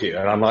that, would you?"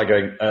 And I'm like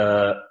going,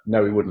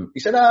 "No, we wouldn't."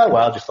 He said, "Oh,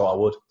 well, I just thought I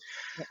would."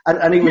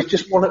 And he was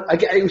just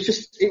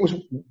it was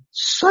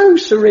so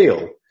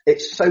surreal.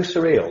 It's so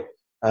surreal.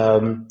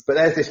 But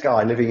there's this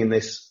guy living in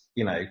this,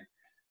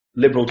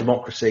 liberal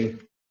democracy,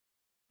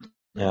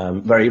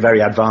 very,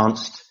 very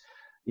advanced,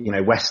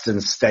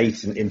 Western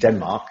state in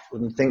Denmark,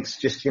 and thinks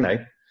just,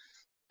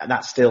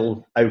 that's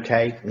still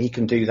okay. And he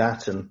can do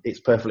that, and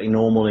it's perfectly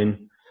normal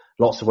in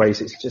lots of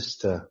ways. It's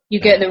just you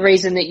get the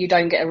reason that you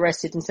don't get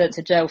arrested and sent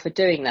to jail for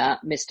doing that,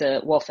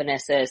 Mr.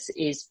 Waffen-SS,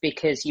 is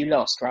because you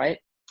lost, right?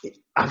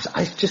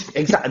 I just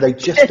exactly. They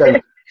just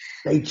don't.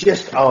 They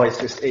just. Oh,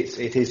 it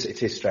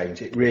is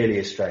strange. It really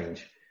is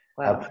strange.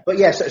 Wow. But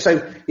yeah,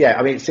 so yeah,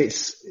 I mean,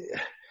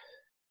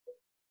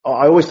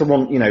 I always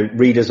want,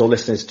 readers or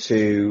listeners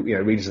to,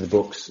 readers of the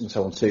books and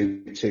so on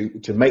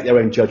to make their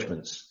own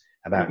judgments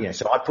about,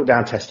 so I put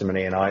down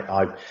testimony and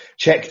I've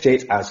checked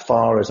it as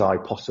far as I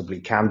possibly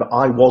can, but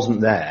I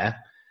wasn't there,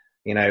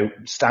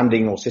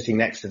 standing or sitting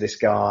next to this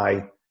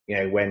guy,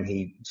 when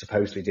he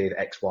supposedly did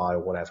X, Y, or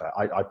whatever.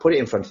 I put it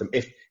in front of them.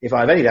 If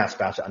I have any doubts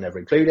about it, I never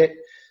include it.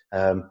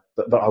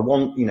 But I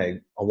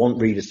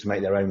want readers to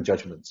make their own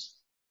judgments,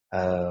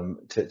 to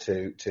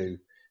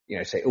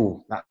say,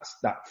 oh, that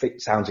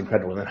sounds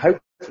incredible, and then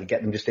hopefully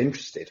get them just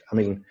interested. I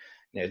mean,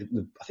 I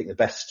think the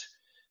best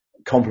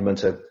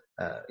compliment of,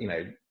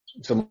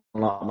 someone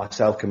like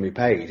myself can be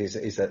paid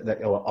is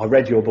that I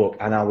read your book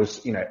and I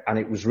was, and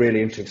it was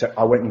really interesting. So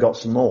I went and got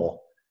some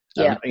more.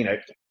 Yeah.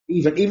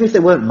 Even if they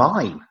weren't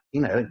mine,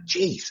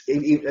 geez,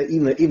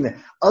 even the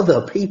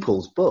other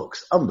people's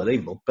books,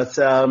 unbelievable. But,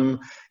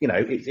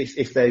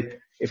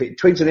 if it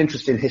triggers an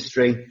interest in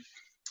history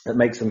that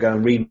makes them go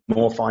and read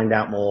more, find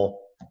out more,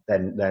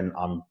 then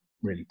I'm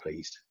really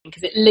pleased.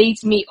 Because it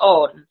leads me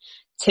on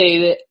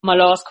to my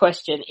last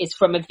question is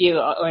from a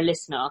viewer or a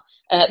listener.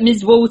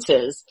 Ms.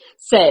 Walters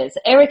says,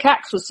 Eric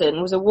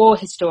Axelson was a war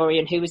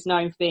historian who was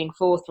known for being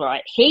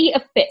forthright. He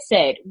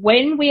said,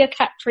 when we are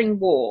capturing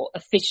war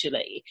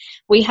officially,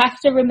 we have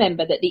to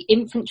remember that the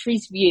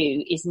infantry's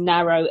view is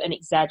narrow and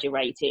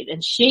exaggerated.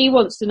 And she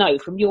wants to know,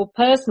 from your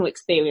personal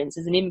experience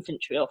as an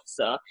infantry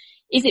officer,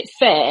 is it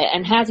fair,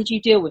 and how did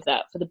you deal with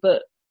that for the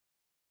book?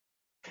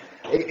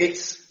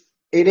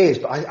 It is,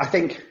 but I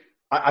think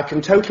I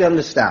can totally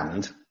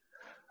understand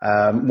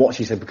what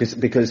she said,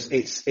 because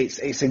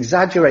it's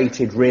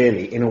exaggerated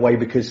really in a way,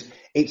 because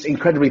it's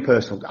incredibly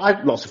personal. I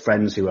have lots of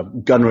friends who are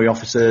gunnery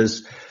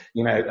officers,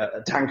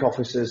 tank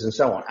officers and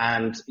so on,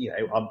 and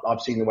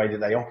I've seen the way that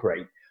they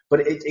operate,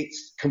 but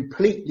it's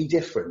completely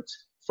different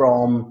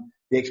from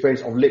the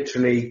experience of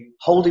literally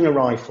holding a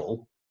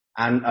rifle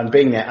and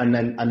being there, and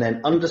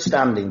then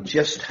understanding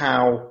just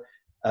how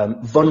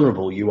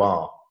vulnerable you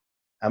are.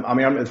 I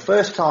mean, the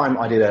first time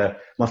I did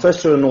my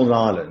first tour in Northern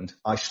Ireland,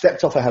 I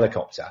stepped off a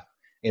helicopter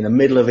in the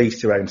middle of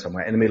East Tyrone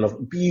somewhere, in the middle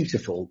of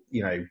beautiful,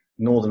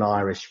 Northern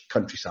Irish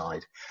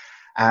countryside.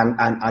 And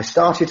I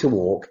started to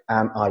walk,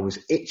 and I was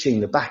itching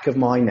the back of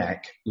my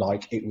neck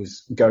like it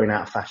was going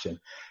out of fashion,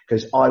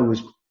 because I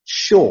was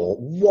sure,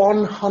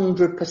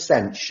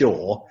 100%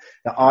 sure,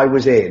 that I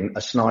was in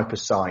a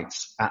sniper's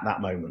sights at that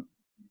moment.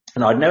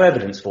 And I had no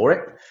evidence for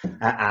it.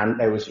 And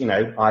there was,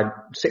 I had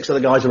 6 other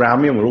guys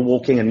around me, and we were all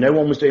walking, and no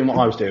one was doing what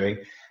I was doing.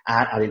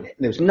 And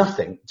there was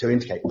nothing to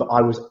indicate, but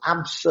I was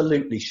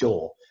absolutely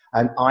sure.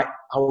 And I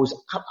was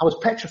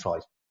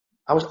petrified.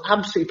 I was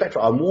absolutely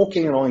petrified. I'm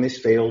walking along this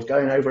field,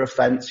 going over a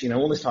fence,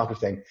 all this type of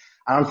thing.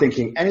 And I'm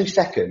thinking, any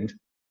second,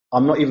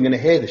 I'm not even going to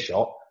hear the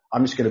shot.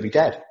 I'm just going to be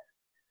dead.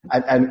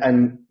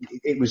 And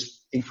it was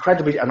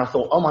incredibly, and I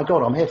thought, oh my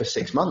God, I'm here for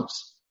 6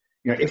 months.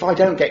 If I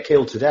don't get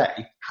killed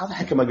today, how the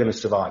heck am I going to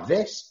survive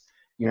this?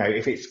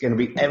 If it's going to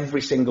be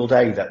every single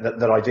day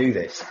that I do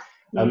this.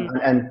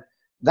 And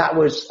that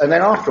was, and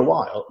then after a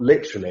while,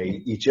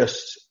 literally, you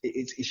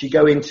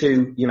go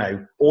into,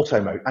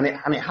 auto mode, and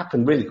it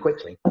happened really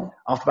quickly.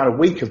 After about a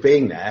week of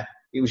being there,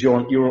 it was you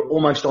were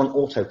almost on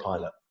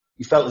autopilot.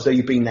 You felt as though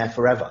you'd been there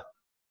forever.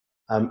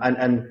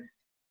 And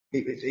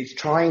it's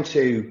trying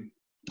to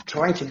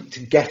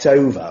get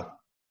over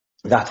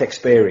that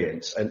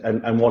experience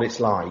and what it's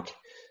like,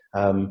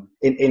 in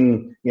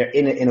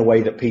a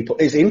way that people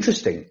is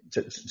interesting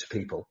to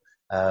people.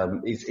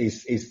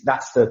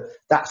 That's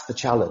the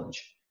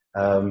challenge.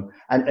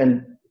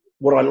 And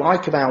what I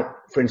like about,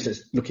 for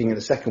instance, looking at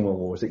the Second World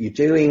War, is that you're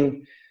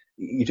doing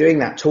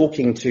that,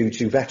 talking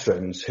to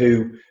veterans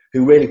who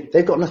really,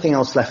 they've got nothing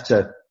else left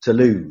to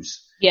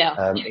lose.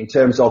 Yeah. In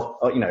terms of,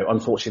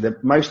 unfortunately,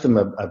 most of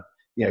them are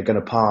going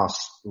to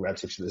pass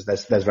relatively.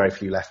 There's very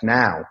few left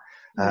now,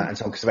 and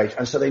so on, because of age.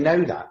 And so they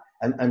know that,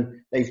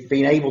 and they've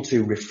been able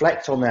to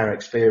reflect on their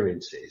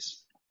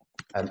experiences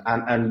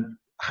and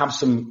have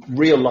some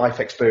real life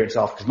experience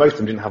after, because most of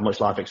them didn't have much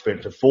life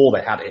experience before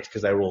they had it,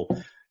 because they were all,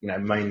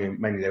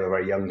 mainly they were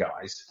very young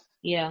guys.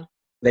 Yeah.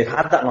 They've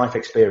had that life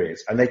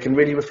experience, and they can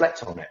really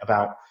reflect on it,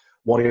 about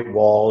what it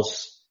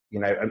was,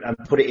 and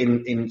put it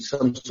in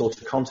some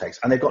sort of context.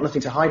 And they've got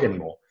nothing to hide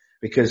anymore,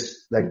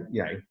 because they,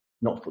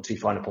 not to put too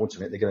fine a point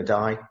on it, they're going to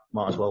die.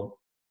 Might as well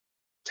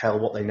tell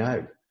what they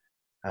know.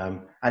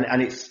 And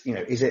it's,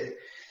 is it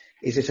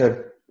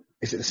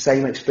the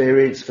same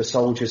experience for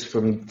soldiers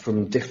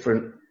from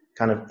different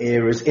kind of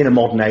eras in a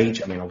modern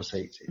age? I mean,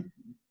 obviously it's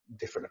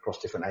different across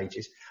different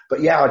ages,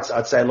 but yeah,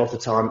 I'd say a lot of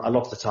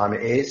the time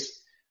it is.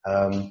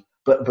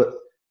 But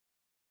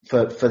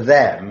for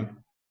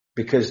them,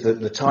 because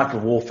the type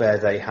of warfare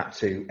they had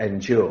to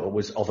endure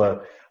was of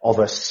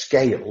a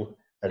scale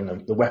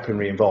and the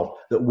weaponry involved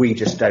that we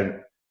just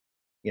don't,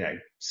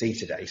 see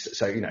today.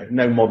 So,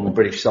 no modern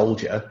British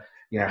soldier,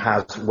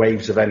 has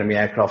waves of enemy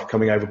aircraft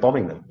coming over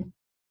bombing them.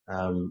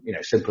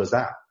 Simple as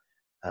that.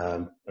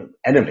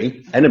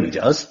 Enemy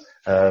does,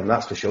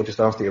 that's for sure, just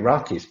ask the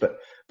Iraqis, but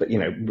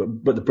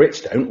the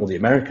Brits don't, or the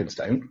Americans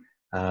don't.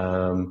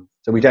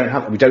 So you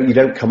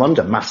don't come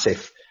under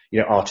massive,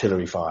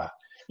 artillery fire.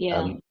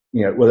 Yeah.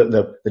 Well,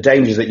 the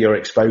dangers that you're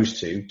exposed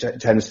to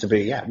tends to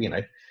be,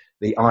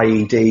 the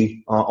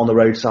IED on the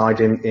roadside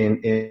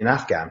in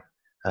Afghan,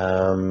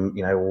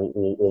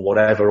 or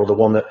whatever, or the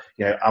one that,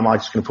 am I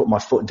just going to put my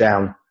foot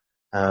down,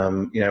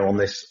 on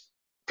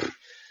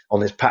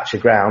this patch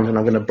of ground and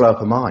I'm going to blow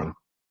up a mine.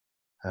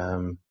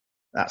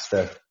 It's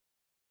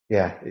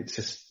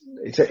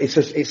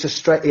a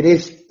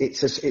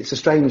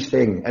strange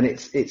thing. And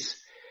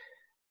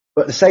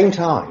but at the same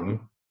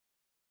time,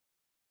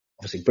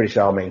 obviously British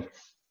Army,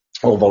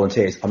 all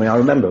volunteers. I mean, I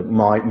remember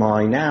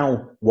my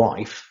now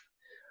wife,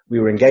 we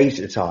were engaged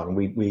at the time, and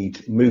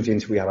we'd moved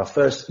we had our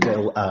first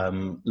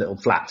little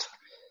flat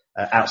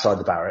outside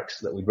the barracks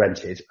that we'd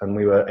rented, and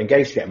we were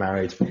engaged to get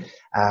married.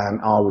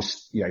 And I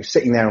was,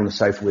 sitting there on the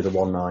sofa with her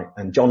one night,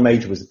 and John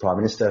Major was the Prime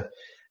Minister,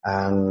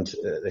 and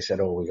they said,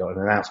 we got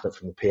an announcement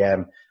from the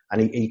PM,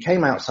 and he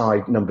came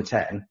outside number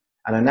 10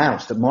 and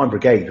announced that my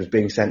brigade was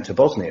being sent to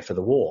Bosnia for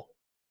the war.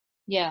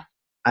 Yeah.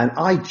 And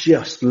I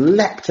just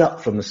leapt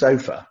up from the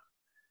sofa,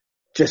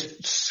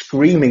 just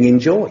screaming in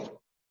joy.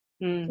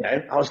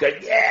 I was going,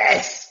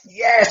 yes,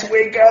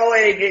 we're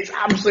going. It's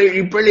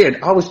absolutely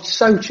brilliant. I was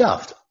so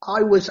chuffed.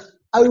 I was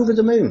over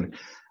the moon.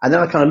 And then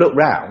I kind of looked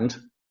round,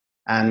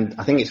 and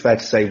I think it's fair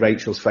to say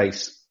Rachel's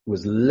face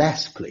was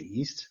less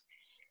pleased.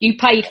 You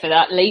paid for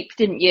that leap,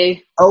 didn't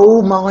you?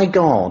 Oh my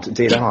God,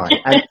 did I?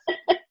 And,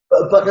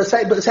 but at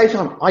the same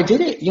time, I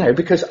did it,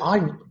 because I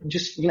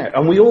just,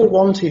 and we all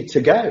wanted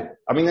to go.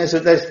 I mean, there's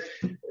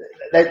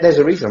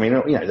a reason. I mean,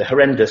 the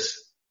horrendous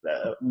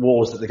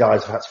wars that the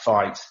guys have had to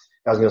fight.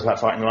 Guys and girls have had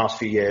to fight in the last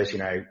few years,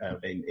 in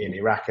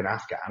Iraq and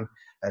Afghan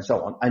and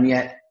so on. And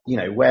yet,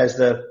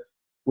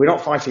 we're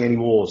not fighting any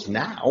wars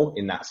now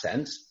in that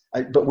sense,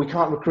 but we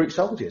can't recruit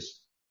soldiers.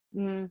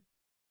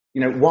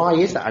 Why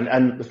is that?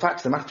 And the fact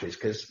of the matter is,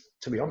 because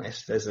to be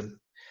honest, there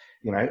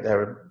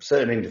are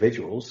certain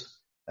individuals,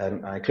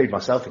 and I include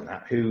myself in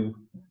that, who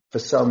for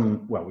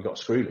some, we got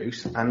screw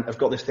loose and have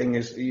got this thing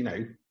as,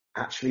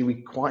 actually we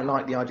quite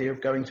like the idea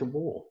of going to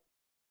war.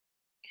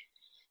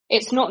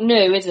 It's not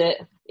new, is it?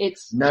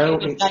 It's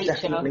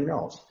definitely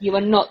not. You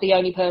are not the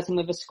only person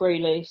with a screw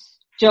loose.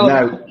 John,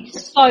 thank you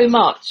so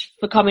much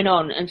for coming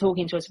on and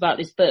talking to us about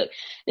this book.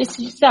 This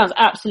sounds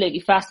absolutely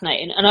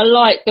fascinating. And I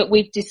like that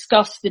we've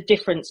discussed the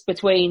difference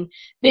between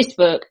this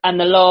book and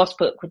the last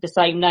book with the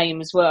same name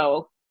as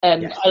well.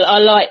 Yes. I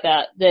like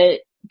that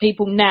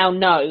people now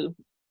know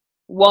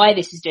why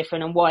this is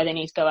different and why they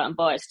need to go out and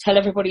buy it. So tell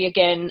everybody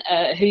again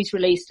who's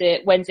released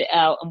it, when's it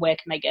out, and where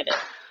can they get it?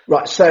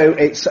 Right, so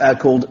it's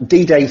called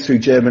D-Day Through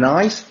German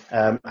Eyes,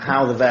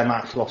 How the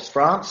Wehrmacht Lost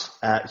France.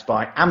 It's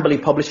by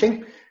Amberley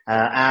Publishing,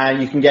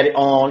 and you can get it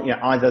on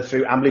either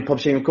through Amberley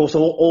Publishing, of course,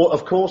 or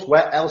of course,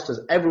 where else does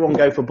everyone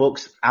go for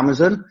books?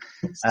 Amazon.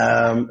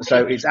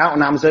 So it's out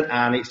on Amazon,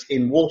 and it's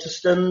in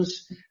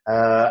Waterstones,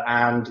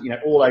 and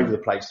all over the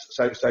place.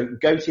 So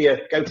go to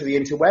the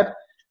interweb,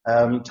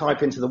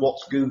 type into the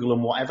what's Google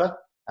and whatever,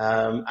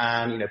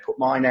 and put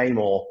my name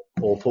or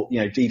put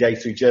D-Day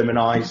Through German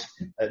Eyes,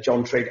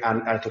 John Trigg,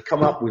 and it'll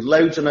come up with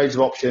loads and loads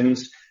of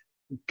options.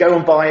 Go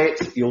and buy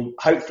it. You'll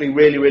hopefully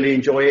really, really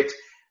enjoy it.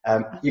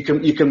 You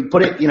can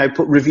put it,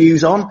 put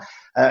reviews on.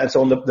 And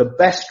so on the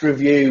best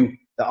review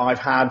that I've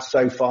had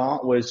so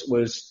far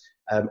was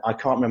I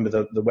can't remember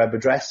the web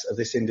address of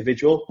this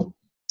individual.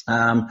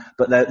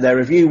 But their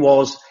review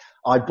was,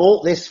 I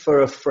bought this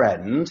for a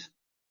friend.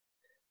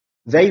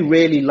 They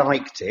really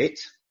liked it.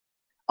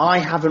 I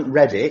haven't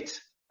read it,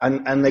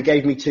 and they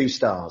gave me 2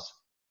 stars.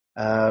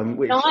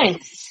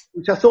 Nice.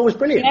 Which I thought was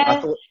brilliant. Yeah.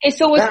 I thought,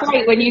 it's always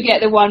great when you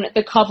get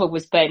the cover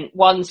was bent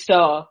 1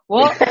 star.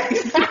 What?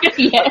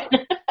 Yeah.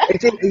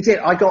 It did.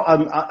 I got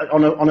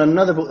on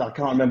another book that I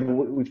can't remember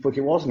which book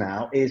it was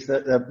now. Is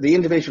that the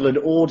individual had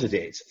ordered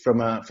it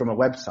from a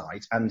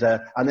website, and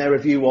their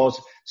review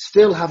was,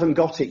 still haven't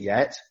got it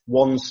yet,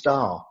 1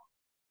 star.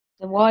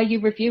 Then why are you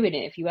reviewing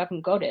it if you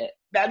haven't got it?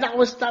 That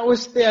was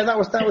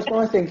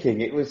my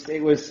thinking. It was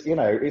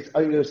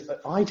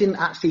I didn't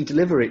actually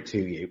deliver it to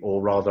you,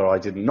 or rather I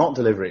did not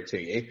deliver it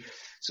to you.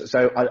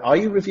 So are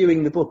you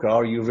reviewing the book, or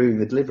are you reviewing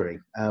the delivery?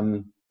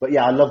 But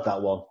yeah, I love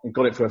that one. I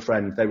got it for a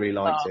friend. They really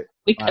liked it.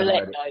 We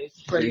collect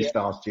those. Brilliant. 3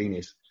 stars,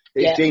 genius.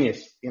 It's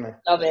genius,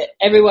 Love it.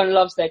 Everyone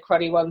loves their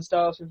cruddy 1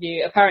 stars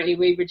review. Apparently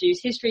we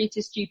reduce history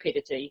to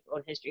stupidity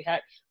on History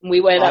Hack, and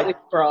we wear that with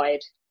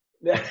pride.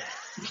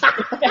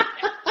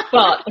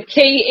 But the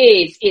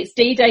key is, it's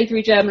D-Day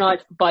Through German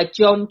Eyes by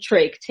John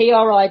Trigg,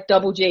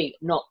 Trigg,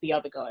 not the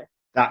other guy.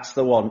 That's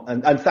the one.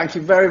 And thank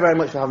you very, very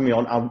much for having me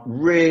on. I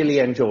really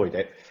enjoyed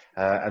it.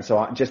 And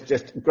so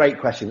just great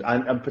questions.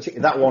 And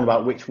particularly that one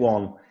about which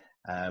one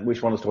of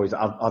the stories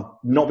I've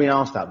not been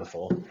asked that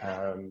before.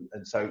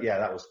 And so, yeah,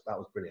 that was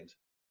brilliant.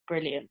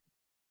 Brilliant.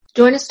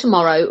 Join us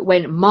tomorrow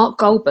when Mark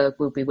Goldberg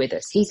will be with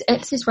us. He's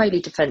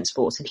ex-Israeli Defence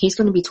Force, and he's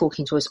going to be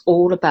talking to us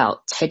all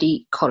about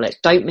Teddy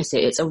Kollek. Don't miss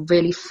it. It's a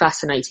really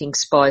fascinating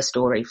spy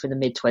story from the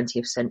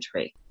mid-20th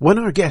century. When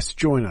our guests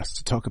join us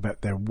to talk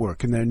about their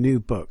work and their new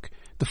book,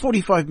 The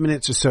 45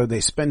 minutes or so they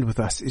spend with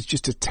us is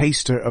just a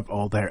taster of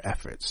all their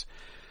efforts.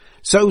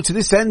 So to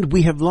this end,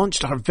 we have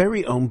launched our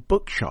very own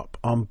bookshop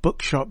on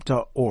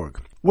bookshop.org,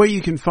 where you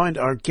can find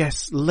our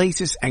guests'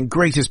 latest and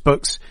greatest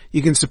books.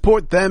 You can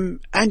support them,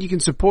 and you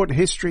can support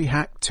History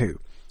Hack too.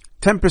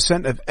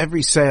 10% of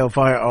every sale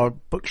via our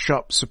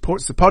bookshop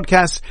supports the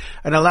podcast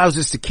and allows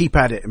us to keep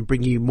at it and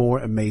bring you more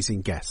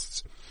amazing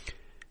guests.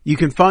 You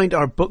can find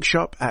our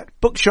bookshop at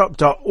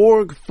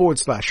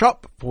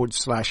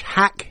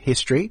bookshop.org/shop/hack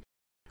history,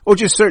 or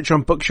just search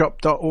on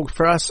bookshop.org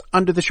for us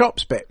under the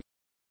shops bit.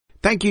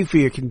 Thank you for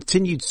your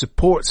continued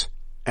support,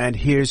 and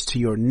here's to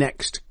your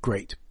next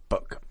great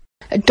book.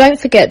 Don't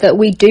forget that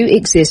we do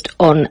exist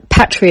on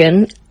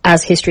Patreon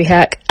as History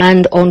Hack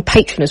and on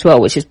Patreon as well,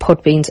 which is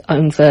Podbean's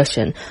own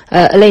version.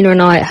 Alina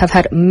and I have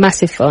had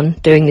massive fun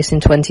doing this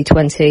in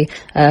 2020,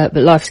 but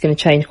life's going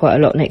to change quite a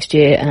lot next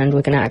year, and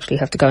we're going to actually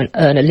have to go and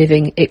earn a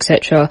living,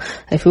 etc.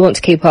 If we want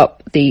to keep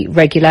up the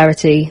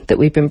regularity that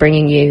we've been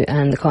bringing you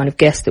and the kind of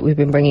guests that we've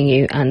been bringing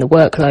you and the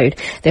workload,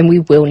 then we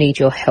will need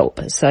your help.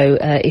 So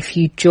if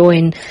you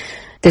join,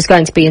 there's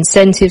going to be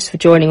incentives for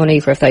joining on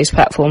either of those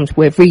platforms.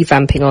 We're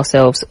revamping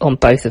ourselves on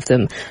both of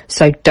them,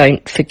 so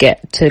don't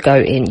forget to go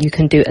in. You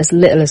can do as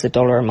little as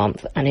 $1 a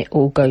month, and it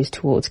all goes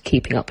towards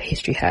keeping up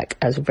History Hack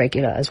as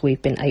regular as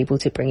we've been able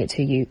to bring it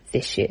to you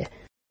this year.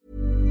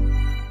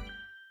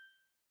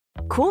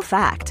 Cool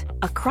fact,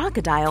 a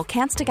crocodile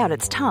can't stick out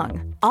its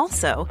tongue.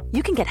 Also,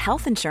 you can get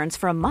health insurance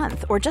for a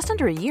month or just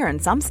under a year in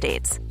some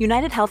states.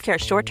 United Healthcare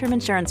short-term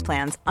insurance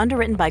plans,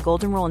 underwritten by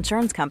Golden Rule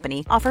Insurance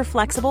Company, offer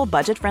flexible,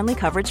 budget-friendly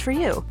coverage for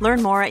you.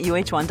 Learn more at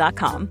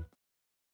uh1.com.